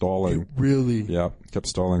kept stalling. Really? Yeah, kept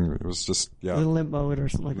stalling. It was just A limp mode or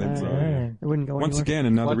something like that. mode. It wouldn't go Once anywhere. again,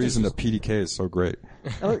 another reason that PDK is so great.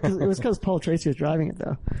 It was because Paul Tracy was driving it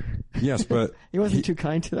though. Yes, but He wasn't too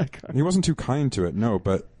kind to that car. He wasn't too kind to it, no,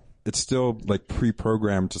 but it's still like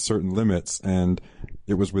pre-programmed to certain limits, and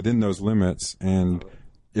it was within those limits. And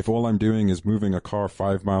if all I'm doing is moving a car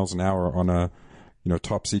 5 miles an hour on a,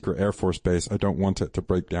 top secret Air Force base, I don't want it to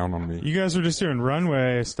break down on me. You guys were just doing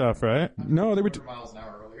runway stuff, right? No, they would. Miles an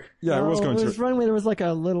hour earlier. Yeah, I was going It was to. runway. There was like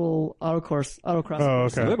a little autocross. Oh,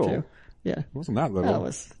 course okay. Little? too. Yeah. It wasn't that little. That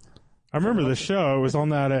was. I remember the show. It was on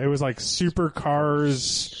that. It was like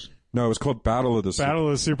Supercars, No, it was called Battle of the Battle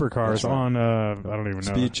of the Supercars That's right. on, I don't even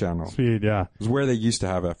know. Speed Channel. It Speed, yeah. was where they used to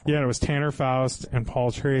have F1. Yeah, and it was Tanner Faust and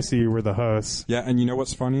Paul Tracy were the hosts. Yeah, and you know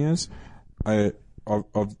what's funny is,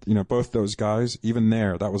 of both those guys, even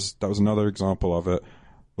there, that was another example of it.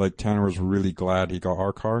 Like Tanner was really glad he got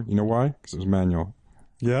our car. You know why? Because it was manual.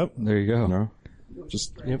 Yep. There you go. You know,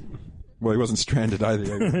 just well, he wasn't stranded either.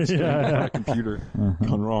 He was stranded by a computer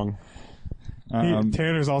gone wrong.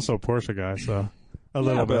 Tanner's also a Porsche guy, so a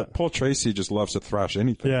little bit. But Paul Tracy just loves to thrash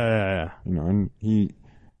anything. Yeah. And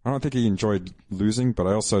I don't think he enjoyed losing, but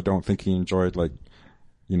I also don't think he enjoyed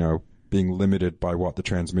being limited by what the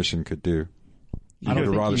transmission could do. He would have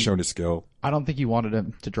think rather he- shown his skill. I don't think you wanted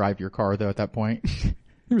him to drive your car though. At that point,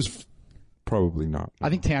 He was probably not. I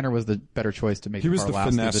think Tanner was the better choice to make. He the was car the last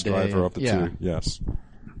through finesse the day. driver of the yeah. two. Yes.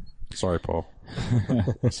 Sorry, Paul.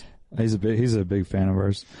 He's a big fan of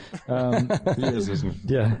ours. He is, isn't he?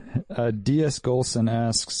 Yeah. DS Golson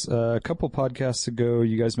asks, a couple podcasts ago,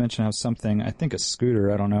 you guys mentioned how something, I think a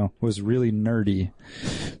scooter, I don't know, was really nerdy.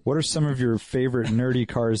 What are some of your favorite nerdy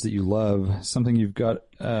cars that you love? Something you've got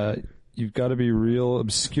to be real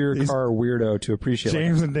obscure car weirdo to appreciate.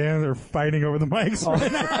 James and Dan are fighting over the mics right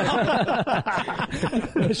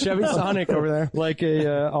now. Chevy Sonic over there. Like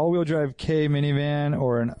a all-wheel drive K minivan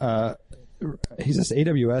or an he says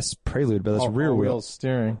AWS Prelude, but that's rear wheel.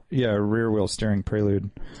 steering. Yeah, rear wheel steering Prelude.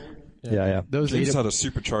 Yeah. Those James AW- had a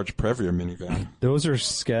supercharged Previa minivan. Those are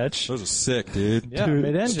sketch. Those are sick, dude. Yeah,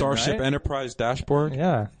 mid-engine, Starship right? Enterprise dashboard.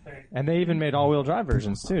 Yeah, and they even made all-wheel drive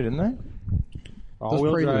versions too, didn't they?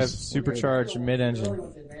 All-wheel drive, Preludes. supercharged,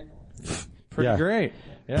 mid-engine. Pretty great.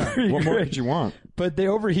 Yeah. What more could you want? But they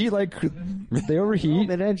overheat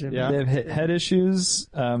Mid-engine. Yeah. They have head issues.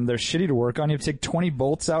 They're shitty to work on. You have to take 20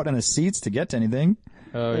 bolts out in the seats to get to anything.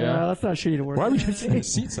 Oh Yeah, yeah. that's not shitty to work. Why would you take the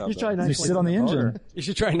seats out? You try You sit on the engine. You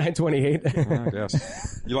should try 928. I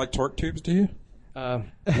guess. You like torque tubes, do you? No,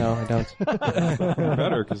 I don't.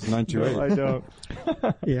 Better, because 928. I don't.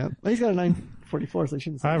 Yeah, well, he's got a 9 I-44, so I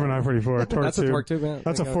shouldn't say I have an I-44 torque That's a tube. torque tube, man.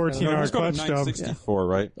 That's a Like, 14-hour It's got a clutch job. 964,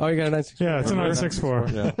 right? Oh, you got a 964. Yeah, it's a 964.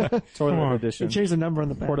 Yeah. Toilet on. edition. Change the number on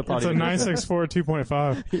the back. Porta potty. It's a 964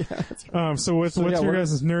 2.5. So what's your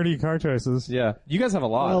guys' nerdy car choices? Yeah, you guys have a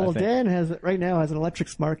lot. Well, I think. Dan right now has an electric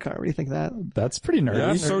smart car. What do you think of that? That's pretty nerdy.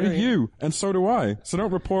 Yeah, so do you, and so do I. So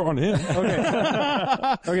don't report on him.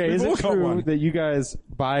 Okay, is We've all it got true one. that you guys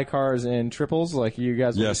buy cars in triples? Like you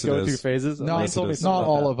guys will Yes, just go it through is. phases? No, Yes, it is. not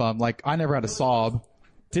all of them. Like I never had a Saab.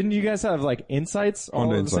 Didn't you guys have like Insights all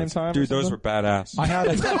On at the same Insights. time? or Dude, those something? were badass. I had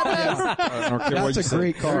a. I don't care what That's you a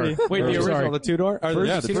great say. car. Wait, the original, the two-door? Or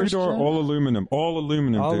Yeah, the two-door, all aluminum, All dude.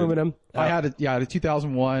 aluminum. I had a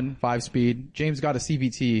 2001 5-speed. James got a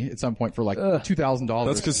CVT at some point for like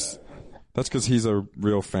 $2,000. That's because he's a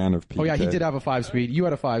real fan of PK. Oh yeah, he did have a 5-speed. You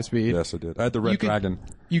had a 5-speed. Yes, I did. I had the Red You could- Dragon.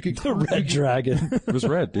 You could Red Dragon. It was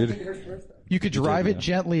red, dude. You could drive it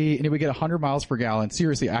gently and it would get 100 miles per gallon.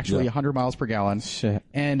 Seriously, actually Yeah. 100 miles per gallon. Shit.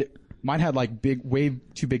 And mine had like way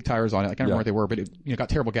too big tires on it. I can't remember Yeah. what they were, but it got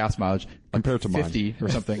terrible gas mileage. Like Compared to mine. 50 or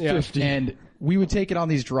something. Yeah. 50. And we would take it on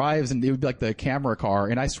these drives and it would be like the camera car.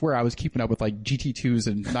 And I swear I was keeping up with like GT2s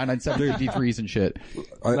and 997 GT3s and shit.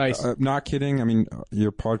 Nice. I'm not kidding. I mean,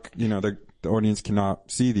 your the audience cannot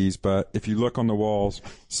see these, but if you look on the walls,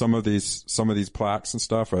 some of these plaques and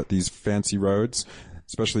stuff are at these fancy roads,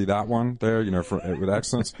 especially that one there, with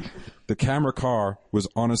excellence. The camera car was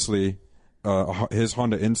honestly his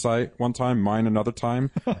Honda Insight one time, mine another time.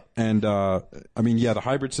 And, the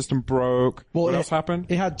hybrid system broke. Well, What else happened?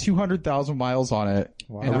 It had 200,000 miles on it.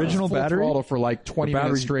 Wow. And Original full battery? throttle for like 20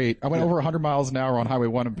 minutes straight. I went over 100 miles an hour on Highway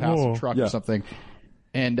 1 and passed Whoa. a truck Yeah. or something.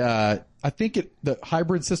 And I think the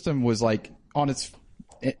hybrid system was like on its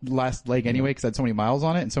last leg anyway because it had so many miles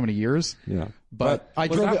on it and so many years. Yeah. But I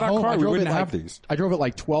without drove it that home. car, I we drove wouldn't it have like, these. I drove it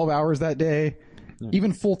like 12 hours that day.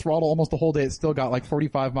 Even full throttle almost the whole day, it still got like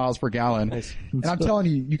 45 miles per gallon. And I'm telling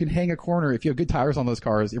you, you can hang a corner if you have good tires on those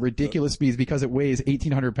cars at ridiculous speeds because it weighs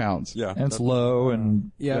 1,800 pounds. Yeah. And it's low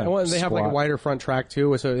and Yeah, well, they have like a squat. wider front track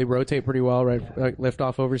too, so they rotate pretty well, right? Like lift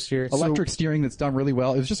off oversteer. Electric steering that's done really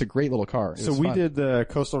well. It was just a great little car. It So was we fun. did the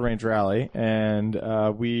Coastal Range Rally, and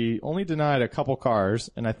we only denied a couple cars,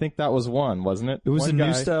 and I think that was one, wasn't it? It was One a new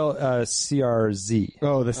guy- style CRZ.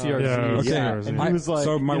 Oh, the CRZ. yeah, Yeah, okay. and he was like,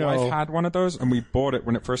 so my you know, wife had one of those, and we bought it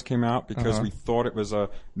when it first came out because we thought it was a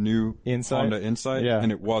new Insight? Honda Insight, Yeah.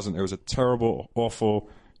 and it wasn't. It was a terrible, awful,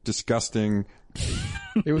 disgusting.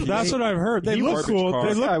 It was That's what I've heard. They He look garbage cool. car. They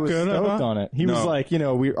This look I was good. stoked on it. He was No. like,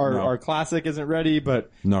 No. our classic isn't ready,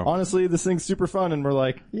 but No. honestly, this thing's super fun, and we're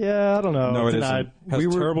like, yeah, I don't know. No, it denied. isn't.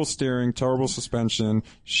 Has terrible steering, terrible suspension,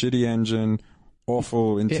 shitty engine,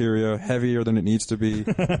 awful interior, heavier than it needs to be.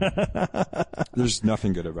 There's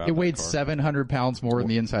nothing good about it. It weighed 700 pounds more than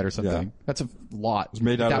the Inside or something. Yeah. That's a lot. It's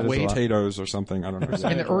made out that of weight. potatoes or something. I don't know.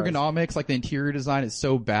 And the ergonomics, like the interior design, is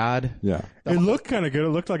so bad. Yeah. It looked kind of good. It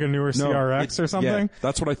looked like a newer CRX or something. Yeah,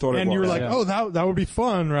 that's what I thought it was. And you were like, oh, that would be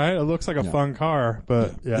fun, right? It looks like a fun car,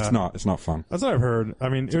 but yeah. It's not. It's not fun. That's what I've heard. I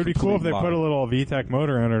mean, it would be cool if they complete put a lie. little VTEC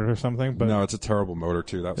motor in it or something, but No, it's a terrible motor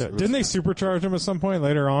too. That was, yeah. it was- Didn't they supercharge them at some point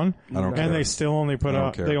later on? I don't And care. they still only put I don't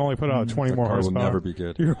out, care. they only put out 20 That more car will horsepower. never be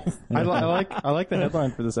good. I like the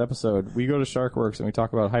headline for this episode. We go to Sharkworks and we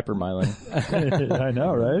talk about hypermiling. I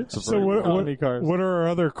know, right? So what Quality cars. what are our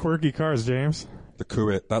other quirky cars, James? The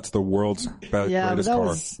Kuwait. That's the world's best, Yeah, but greatest that car.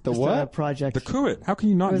 was The just what? a project. The Kuwait. How can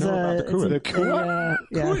you not It was know about the it's Kuwait? a-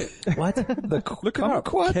 yeah. What? Look it up.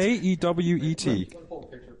 Kewet.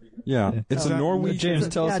 Yeah, it's a Norwegian. James,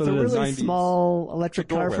 tell Yeah, us it's what a it is. really 90s. small electric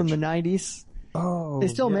Door car from wedge. the 90s. Oh, They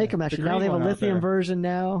still make them actually. Now they have a green one out lithium there. version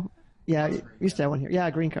now. Yeah, you used to have one here. Yeah,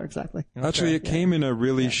 a green car, exactly. Actually, it came in a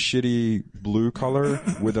really shitty blue color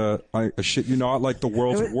with a shit. You know, like the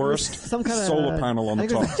world's It was worst some kind of solar panel on I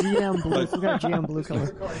the think top. it was a GM blue, some kind of GM blue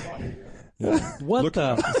color. What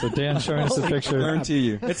the? So Dan's showing us a picture. Guarantee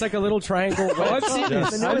you. It's like a little triangle.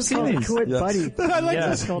 The name is called Kuwait Yes. Buddy. I like Yeah.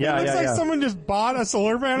 this. Yeah, It looks yeah, like yeah. someone just bought a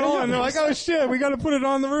solar panel and they're like, oh shit, we got to put it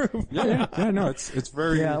on the roof. Yeah, no, it's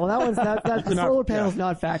very. Yeah, well, that one's that the cannot- solar panel's yeah.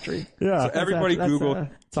 not factory. Yeah. Everybody That's, Google.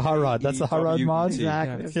 It's a hot rod. That's the hot rod mod.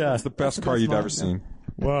 Exactly. Yeah. It's the best car you've ever seen.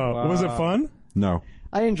 Wow. Was it fun? No.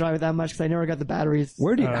 I didn't drive it that much because I never got the batteries.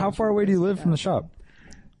 Where do you, how far away do you live from the shop?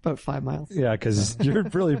 About 5 miles. Yeah, because you're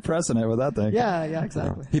really pressing it with that thing. Yeah,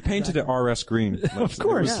 exactly. He painted it RS green. Of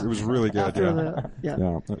course. It was really good. After Yeah. the, yeah.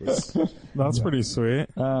 Yeah. It was, That's pretty sweet.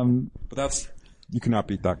 but that's, you cannot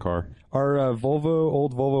beat that car. Are old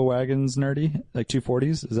Volvo wagons nerdy? Like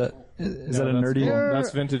 240s? Is that a nerdy? They're- That's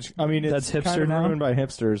vintage. I mean, it's That's hipster kind of now? ruined by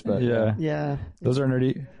hipsters, but Yeah. Yeah. Those are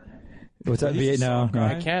nerdy. What's that? V8 now?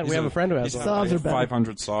 guy. I can't. We have a friend who has one. Saabs are better.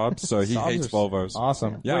 500 Saabs, so he hates Volvos.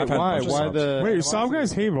 Awesome. Yeah, Wait, I've had a why? bunch of Why Saabs. the? Wait, Saab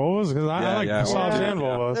guys hate Volvos because I like yeah. Saabs Yeah. and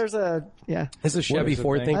Volvos. There's a It's a Chevy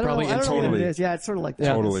Ford thing, I don't probably. know what Totally. it is. Yeah, it's sort of like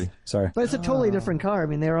that. Totally. Sorry. But it's a totally different car. I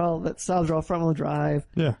mean, they're all that Saabs are all front wheel drive.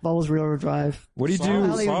 Yeah. Volvo's rear wheel drive. What do you I do?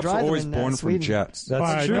 don't even Saabs drive are them always in, born from Sweden. jets. That's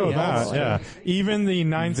I true. know Yeah. that. Yeah. Even the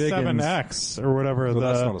 97X or whatever. Well,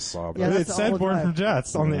 that's the not a Saab. Yeah, it that's said all-wheel born drive. from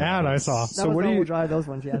jets on the ad I saw. That was what do all-wheel you- drive, those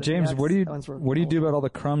ones, yeah. James, Yeah, what do that one's for- you do about all the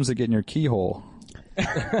crumbs that get in your keyhole? Well,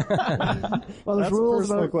 there's That's a rules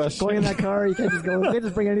personal about question. going in that car. You can't just go. You can't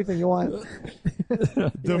just bring anything you want.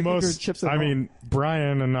 The your most, chips at I home. mean,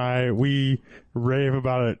 Brian and I, we rave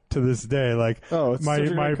about it to this day. Like, Oh, it's such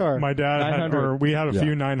a great car. my dad had, 900. or we had a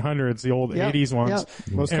few 900s, the old Yep, 80s ones. yep.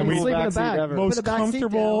 Most And we Sleep in the backseat back. ever. Put most the back seat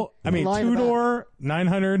comfortable, down, I mean, lie in the back. 2-door,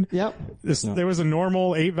 900. Yep. There was a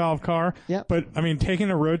normal 8-valve car. Yep. But, I mean, taking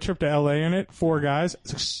a road trip to LA in it, 4 guys,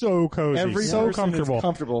 it's so cozy. Every so person comfortable. is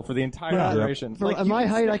comfortable for the entire Yeah. duration. For, Like, at you my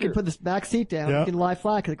can height, I sit could put this back seat down. Yeah. You can lie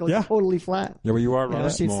flat because it goes Yeah. totally flat. Yeah, well, you are Yeah, rather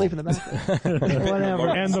so you'd small. sleep in the back. Whatever.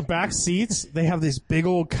 And the back seats, they have this big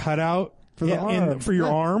old cutout for the arm. for your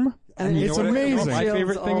Yeah. arm. And You It's know what- you know what amazing. my Shields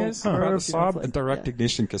favorite thing all is about the curved, you know, Saab? it's A like- direct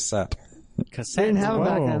ignition cassette. They didn't have them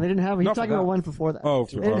back Whoa. then. They didn't have. You're Not for talking about that. one before that. Oh,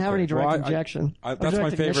 they didn't have okay. any direct Well, injection. Or That's my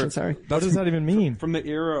direct ignition, favorite. Sorry. What does that even mean? From the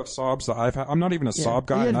era of Saabs that I've had. I'm not even a Yeah. Saab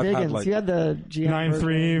guy, You and had I've Vigans. had like You had the GM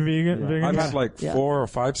 9.3 vegan. I've had like Yeah. 4 or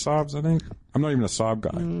 5 Saabs, I think. I'm not even a Saab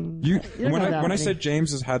guy. don't When have that I many. said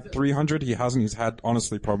James has had 300, he hasn't. He's had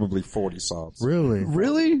honestly probably 40 Saabs. Really?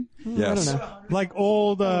 Really? Yes. I don't know. Like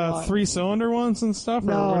old 3-cylinder ones and stuff, or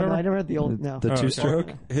No, whatever. no, I never had the old. No, The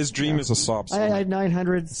two-stroke? His dream is a Saab. I had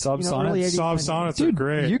 900s. Saab you know, early Sonnets? 80s, Saab 900s. Sonnets are Dude,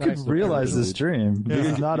 great. you could realize this dream. This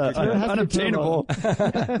is not have to be unobtainable.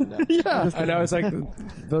 Yeah. I know, it's like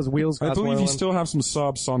those wheels I cost believe more you than- still have some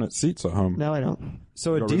Saab Sonnet seats at home. No, I don't.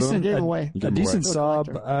 So a rid of them? decent, Gave them away. a them decent away.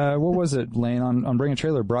 Saab, what was it, Lane, on Bring a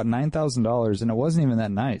Trailer, brought $9,000, and it wasn't even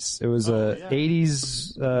that nice. It was a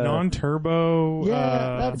 80s, Non-turbo.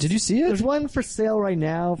 Yeah, that's- did you see it? There's one for sale right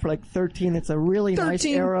now for like 13. It's a really nice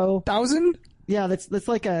Aero. 13,000? Yeah, that's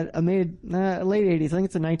like a made late 80s. I think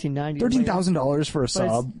it's a 1990s. $13,000 for a But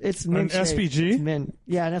Saab. it's mint An shape. SPG? It's mint.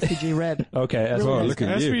 Yeah, an SPG red. Okay, that's Oh, what look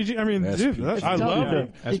at you. SPG, I mean, dude, I love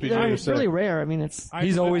it. It's really rare. I mean, it's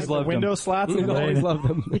He's always loved them. Window slats. We've always loved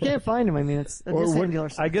them. you can't find them. I mean, it's a Nissan dealer.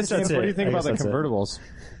 I guess that's James, it. what do you think I about guess the that's it. convertibles?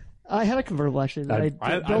 I had a convertible actually. That I I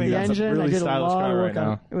built think the that's a engine. really I did a stylish lot car of work right on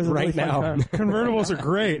now. it. It was a Right really fun now. car. Convertibles are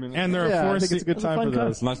great, and they're Yeah, I forced. think it's a good It was a time fun for car.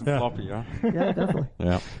 those. Nice and floppy, yeah. Yeah, definitely.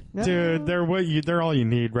 Yeah. Dude, they're all you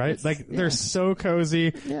need, right? Like they're so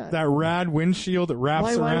cozy. Yeah. That rad windshield that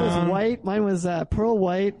wraps Mine around. was white. Mine was pearl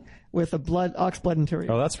white with a ox blood interior.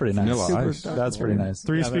 Oh, that's pretty nice. Vanilla Super ice. dark. That's pretty nice.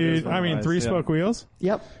 3-speed. I mean, nice, 3-spoke wheels.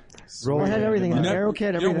 Yep. I had everything. You, Aero kit,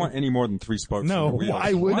 you don't everything. want any more than 3 spokes. No, on the wheels.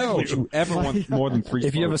 why would Why you? would you ever want more than 3 spokes?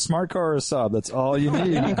 If you have a smart car or a Saab, that's all you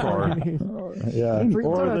need. Any car. Yeah. Three,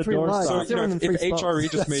 Or no, the three door lugs. So, It's you know, different if than three HRE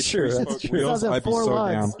spokes. just made true, 3 that's spoke true. It wheels, does have I'd be 4 so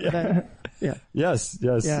lugs. down. Then- yeah. Yes.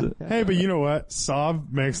 Yeah. Hey, but you know what?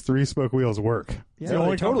 Saab makes 3-spoke wheels work. It's the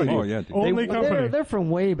only totally company. Oh, yeah, dude. Only But company. they're from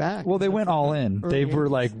way back. Well, they went all in. They Early were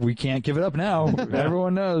 80s. like, we can't give it up now.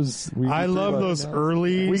 Everyone knows. I love those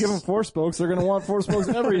early. We give them 4 spokes. They're going to want 4 spokes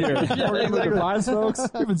every year. We're going to make 5 spokes.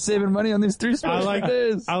 We've been saving money on these 3 I spokes like for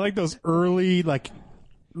days. I like those early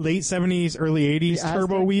late 70s, early 80s The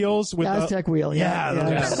turbo Aztec- wheels with Aztec wheel. Yeah, Yeah.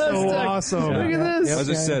 those Yeah. are so awesome. Look at this. As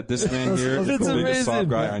I said, this man here is the It's biggest amazing. Saab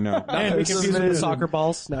guy I know. And, We confuse it with soccer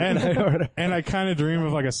balls. No. and I kind of dream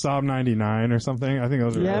of like a Saab 99 or something. I think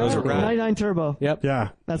those are Yeah, those are rad. 99 turbo. Yep. yeah.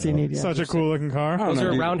 That's what you need. Yeah. Such a cool looking car. I don't Those know,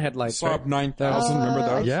 are dude. round headlights, Saab right? 9000, remember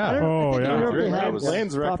those? Yeah. Oh, yeah.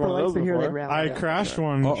 Lane's wrecked Proper one of lights those are here. before. They round. I Yeah. crashed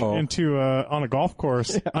one Uh-oh. into on a golf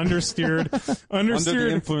course, understeered Under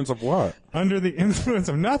the influence of what? under the influence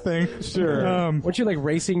of nothing. Sure. Weren't you like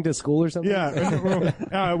racing to school or something?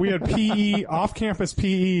 Yeah, we had PE, off-campus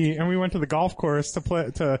PE, and we went to the golf course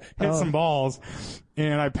to hit some balls.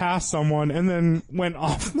 And I passed someone, and then went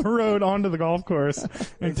off the road onto the golf course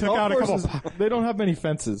and took out a couple. They don't have many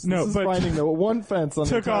fences. No, this is but- finding the one fence on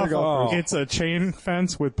Took the entire off. golf course. It's a chain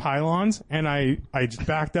fence with pylons, and I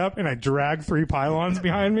backed up and I dragged 3 pylons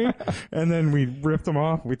behind me, and then we ripped them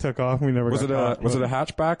off. We took off. And we never Was got it a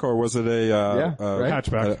hatchback or was it a right?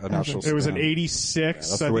 hatchback? an actual It was an sedan? 86.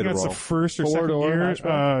 that's I the way think to that's the roll. first or second Four-door year.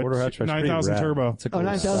 hatchback? Quarter hatchback's pretty 9000 rad. turbo. It's a Oh, cool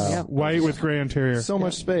 9000. style. Yeah. White with gray interior. So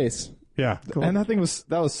much space. Yeah. And that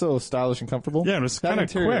was so stylish and comfortable. Yeah, it was That kind of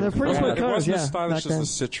interior- quick. They're pretty Yeah, quick it cars, wasn't yeah. as stylish back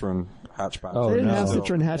as the Citroen hatchback. Oh, They didn't no. have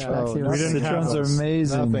Citroen hatchbacks. No, either. we didn't have Citroens are those.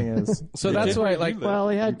 amazing. Nothing is. So that's why, like, Well,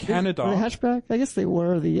 they had Canada. were they hatchback. I guess they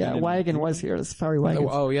were. The wagon was here. The safari wagon.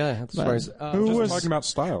 oh yeah, that's But- right. Who Just was talking about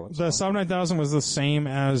style. the Saab 9000 was the same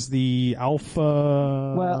as the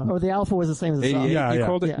Alpha? Well, or the Alpha was the same as the 88, Saab. Yeah, you yeah.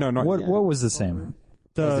 called it? Yeah. No, not What was the same?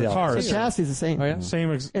 the The cars. chassis is the same. Oh yeah.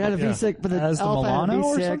 Same. It had a yeah. V6, but the As the Alpha had a Milano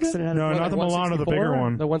or V6. something? And it had No, a, not the Milano, the bigger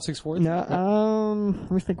one. The 164. No,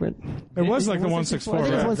 let me think. What It was like the I 164. think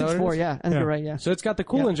it was right? 164. Yeah, I think Yeah. you're right. Yeah. So it's got the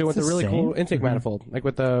cool Yeah. engine with It's the the really same? cool intake manifold, like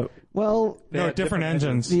with the. Well, No, different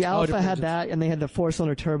engines. the Alpha different had engines. that, and they had the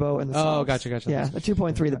 4-cylinder turbo and the. Oh, Saabs. gotcha. Yeah, the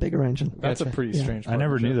 2.3, the bigger engine. That's a Gotcha. pretty Yeah. strange. I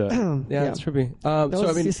never knew that. Yeah, it's trippy. So Those,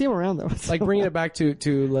 I mean, you see them around though. like bringing it back to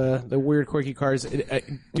the weird quirky cars.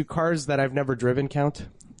 Do cars that I've never driven count?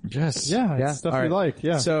 Yes. Yeah, Yeah? it's stuff All we right. like.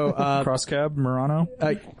 Yeah. So Cross cab, Murano.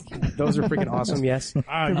 those are freaking awesome. Yes.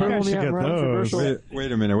 Ah, you guys should get those.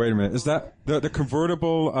 Wait a minute. Is that the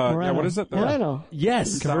convertible? Yeah, what is it? Murano.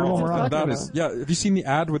 Yes. Convertible Murano. That is. Yeah. Have you seen the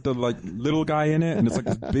ad with the like little guy in it, and it's like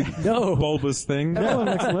this big bulbous thing, one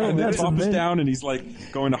looks little. and the That's top is amazing. down, and he's like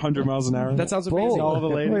going 100 miles an hour. That sounds amazing. all the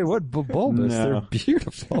ladies. Wait, what bulbous? No. They're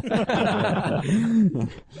beautiful. How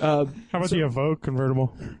about the Evoque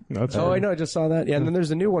convertible? That's Oh, I know. I just saw that. Yeah, and then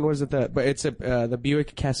there's a new one. Was it but it's the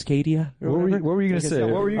Buick Cascadia. or What whatever. were you going to say?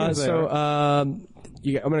 What were you gonna say? So I'm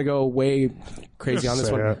gonna go way crazy on this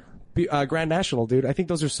Say one. it. Grand National, dude. I think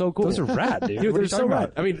those are so cool. Those are rad, dude. Dude, What are they're you so talking rad.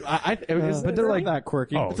 about? I mean, But they're like that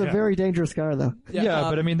quirky. Oh, It's a yeah. very dangerous car though. Yeah,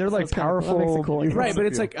 but I mean, they're like it's kinda cool. That makes powerful. it cool. right, but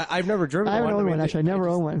it's like I've never driven I haven't one. owned I mean, one actually. I never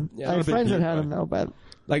owned one. Yeah, I had I'm a big friends that Buick had guy. them though, but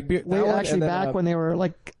like way that one, actually and then, back when they were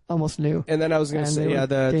like almost new. And then I was gonna and say, they yeah,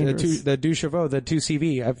 were dangerous. the Duchevaux, the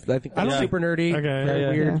 2CV. I think that's super nerdy. Okay, very yeah,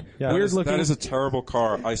 weird. yeah. Weird looking. That is a terrible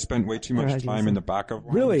car. I spent way too much Right, time in the back of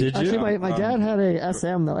one. Really? Did you? Actually, my dad had a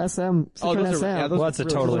SM though. SM Oh, Citroen those are- SM. yeah, those Well, that's a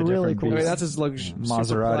really- totally those are really different cool. I mean, beast. that's his like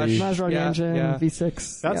Maserati. Maserati Yeah, engine, yeah.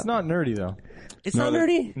 V6. That's yeah. not nerdy though. It's No, not the-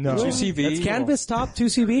 nerdy. No. 2CV. It's canvas top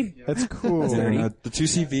 2CV. That's cool. Yeah, the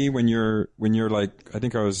 2CV when you're like, I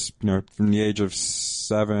think I was, from the age of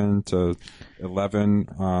 7 to 11,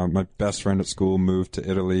 my best friend at school moved to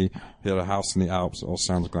Italy. He had a house in the Alps. It all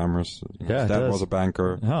sounds glamorous. Yeah, His it dad does. was a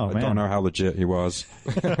banker. Oh, I man. don't know how legit he was.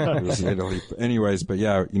 He was in Italy. But anyways, but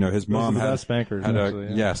yeah, his mom the had, best bankers, had actually,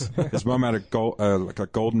 yeah. yes, his mom had like a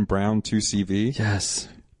golden brown 2CV. Yes.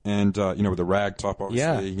 And, with a rag top,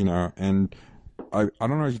 obviously, and I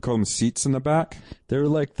don't know if you call them seats in the back. They were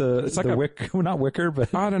like It's like a- wicker, not wicker,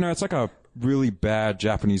 but I don't know. It's like a really bad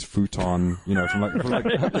Japanese futon, from like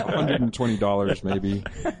 $120 maybe.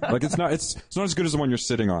 Like it's not as good as the one you're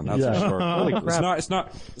sitting on. That's Yeah. for sure. It's not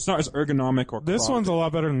as ergonomic or. This cropped. one's a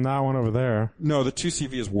lot better than that one over there. No, the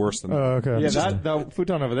 2CV is worse than that. Oh, okay. Yeah, that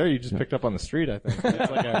futon over there you just picked up on the street. I think.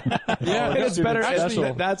 It's like a, Yeah, it's better.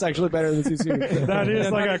 Special. That's actually better than 2CV. That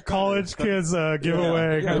is like a college kid's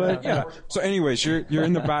giveaway. Yeah. So, anyways, you're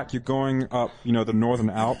in the back. You're going up, the Northern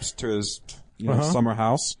Alps to his summer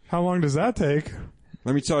house. How long does that take?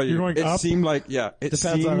 Let me tell you, You're going it up? seemed like, it Depends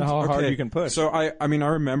seemed, on how hard okay, you can push. So I mean, I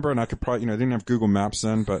remember, and I could probably, I didn't have Google Maps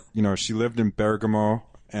then, but, she lived in Bergamo,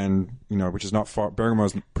 and, which is not far, Bergamo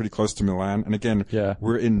is pretty close to Milan. And again, Yeah.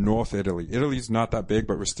 we're in North Italy. Italy's not that big,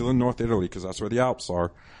 but we're still in North Italy because that's where the Alps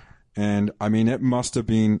are. And I mean, it must have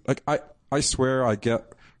been, like, I swear I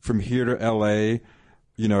get from here to LA,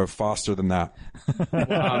 faster than that.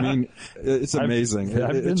 I mean, it's amazing.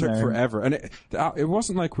 I've It been took there. forever. And it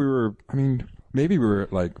wasn't like we were, maybe we were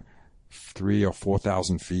at like 3,000 or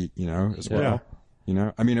 4,000 feet, as well.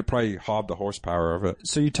 I mean, it probably halved the horsepower of it.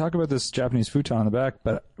 So you talk about this Japanese futon on the back,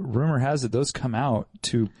 but rumor has it those come out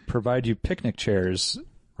to provide you picnic chairs.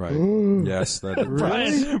 Right. Yes. That,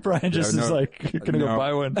 Brian just Yeah, is no, like, you're going to no. go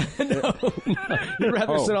buy one. You'd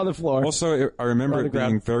rather sit on the floor. Also, I remember On the it being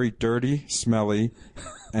ground. very dirty, smelly,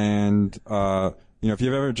 and if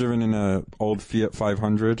you've ever driven in an old Fiat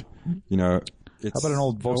 500, it's How about an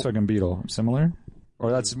old Volkswagen Beetle? Similar? Or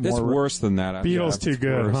that's It's more worse than that. actually. Beetle's Yeah, too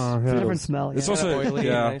good, worse. huh? Yeah. Different smell. It's yeah. also oily,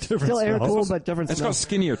 yeah. nice. Still air cooled, but different It's smell. got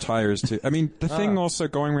skinnier tires too. I mean, the thing also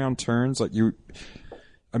going around turns, like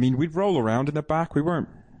we'd roll around in the back. We weren't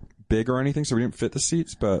big or anything, so we didn't fit the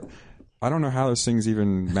seats. But I don't know how those things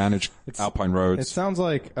even manage Alpine roads. it sounds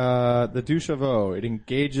like the Duchevaux. It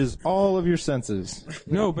engages all of your senses.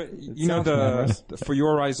 No, but sounds the For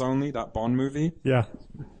Your Eyes Only, that Bond movie. Yeah.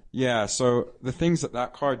 Yeah, so the things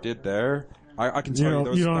that car did there, I can tell you don't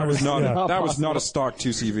that was not understand. that was not a stock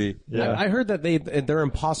 2CV. I heard that they're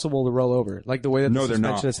impossible to roll over. Like the way that No, the they're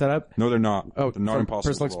suspension not. is set up. No, they're not. Oh, they're not from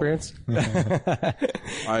impossible. personal to roll. experience.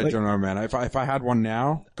 I don't know, man. If I had one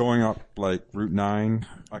now, going up like Route 9,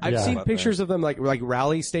 I've seen pictures of them like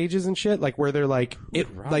rally stages and shit, like where they're like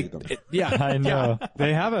yeah. I know.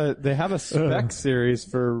 They have a spec series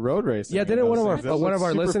for road racing. Yeah, didn't one of Those our look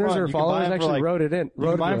super listeners fun. or You can buy followers them for, actually like, wrote it in? You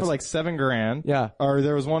can buy them for us. like $7,000. Yeah. Or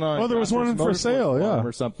there was one on. Oh, there was one for sale, yeah.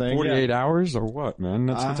 or something. 48 hours or what, man?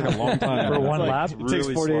 That's gonna take a long time For one lap? It takes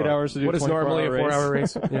 48 hours to do. What is normally a 4-hour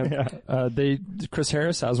race? Yeah. Chris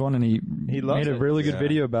Harris has one, and he loves made a it. really good Yeah.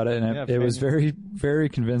 video about it, and it was very, very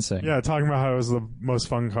convincing. Yeah, talking about how it was the most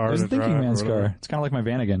fun car. It was to a thinking drive or man's whatever. car. It's kind of like my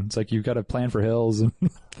Vanagon. It's like you've got to plan for hills and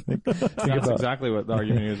think That's about. exactly what the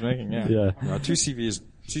argument he was making. Yeah. Yeah.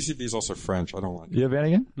 2CV is also French. I don't like it. You have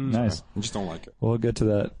Vanagon? Nice. I just don't like it. We'll get to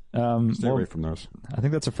that. Stay away from those. I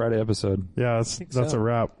think that's a Friday episode. Yeah, that's a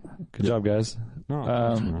wrap. Good job, guys.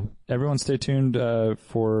 No, Everyone stay tuned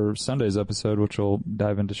for Sunday's episode, which will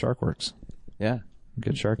dive into Sharkworks. Yeah.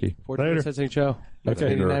 Good Sharky. Ford Later. Sensing Show.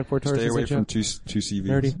 Okay. 89 Ford stay away Sensing from Show. 2CVs.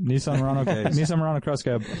 Nerdy. Nissan Murano Cross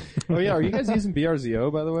Cab. Oh yeah, are you guys using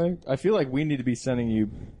BRZO by the way? I feel like we need to be sending you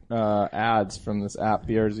ads from this app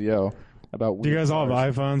BRZO about. Do you guys all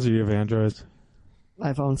have iPhones or you have Androids?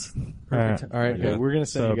 iPhones. All right. All right. Okay, we're gonna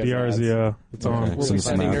send So you guys ads. BRZO. It's on. Okay. We'll Send be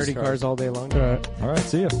some sending ads. nerdy cars all day long. All right. All right.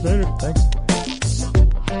 See you. Later. Thanks.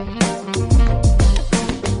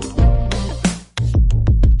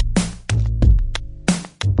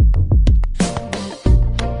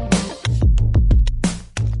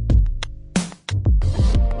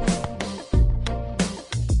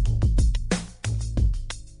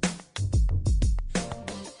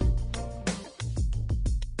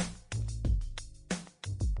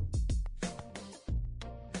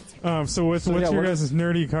 So what's yeah, your what- guys'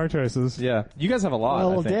 nerdy car choices? Yeah, you guys have a lot. I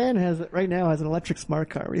Well, think. Dan right now has an electric smart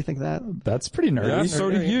car. What do you think of that? That's pretty nerdy. Yeah,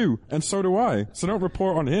 so do you, and so do I. So don't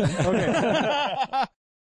report on him.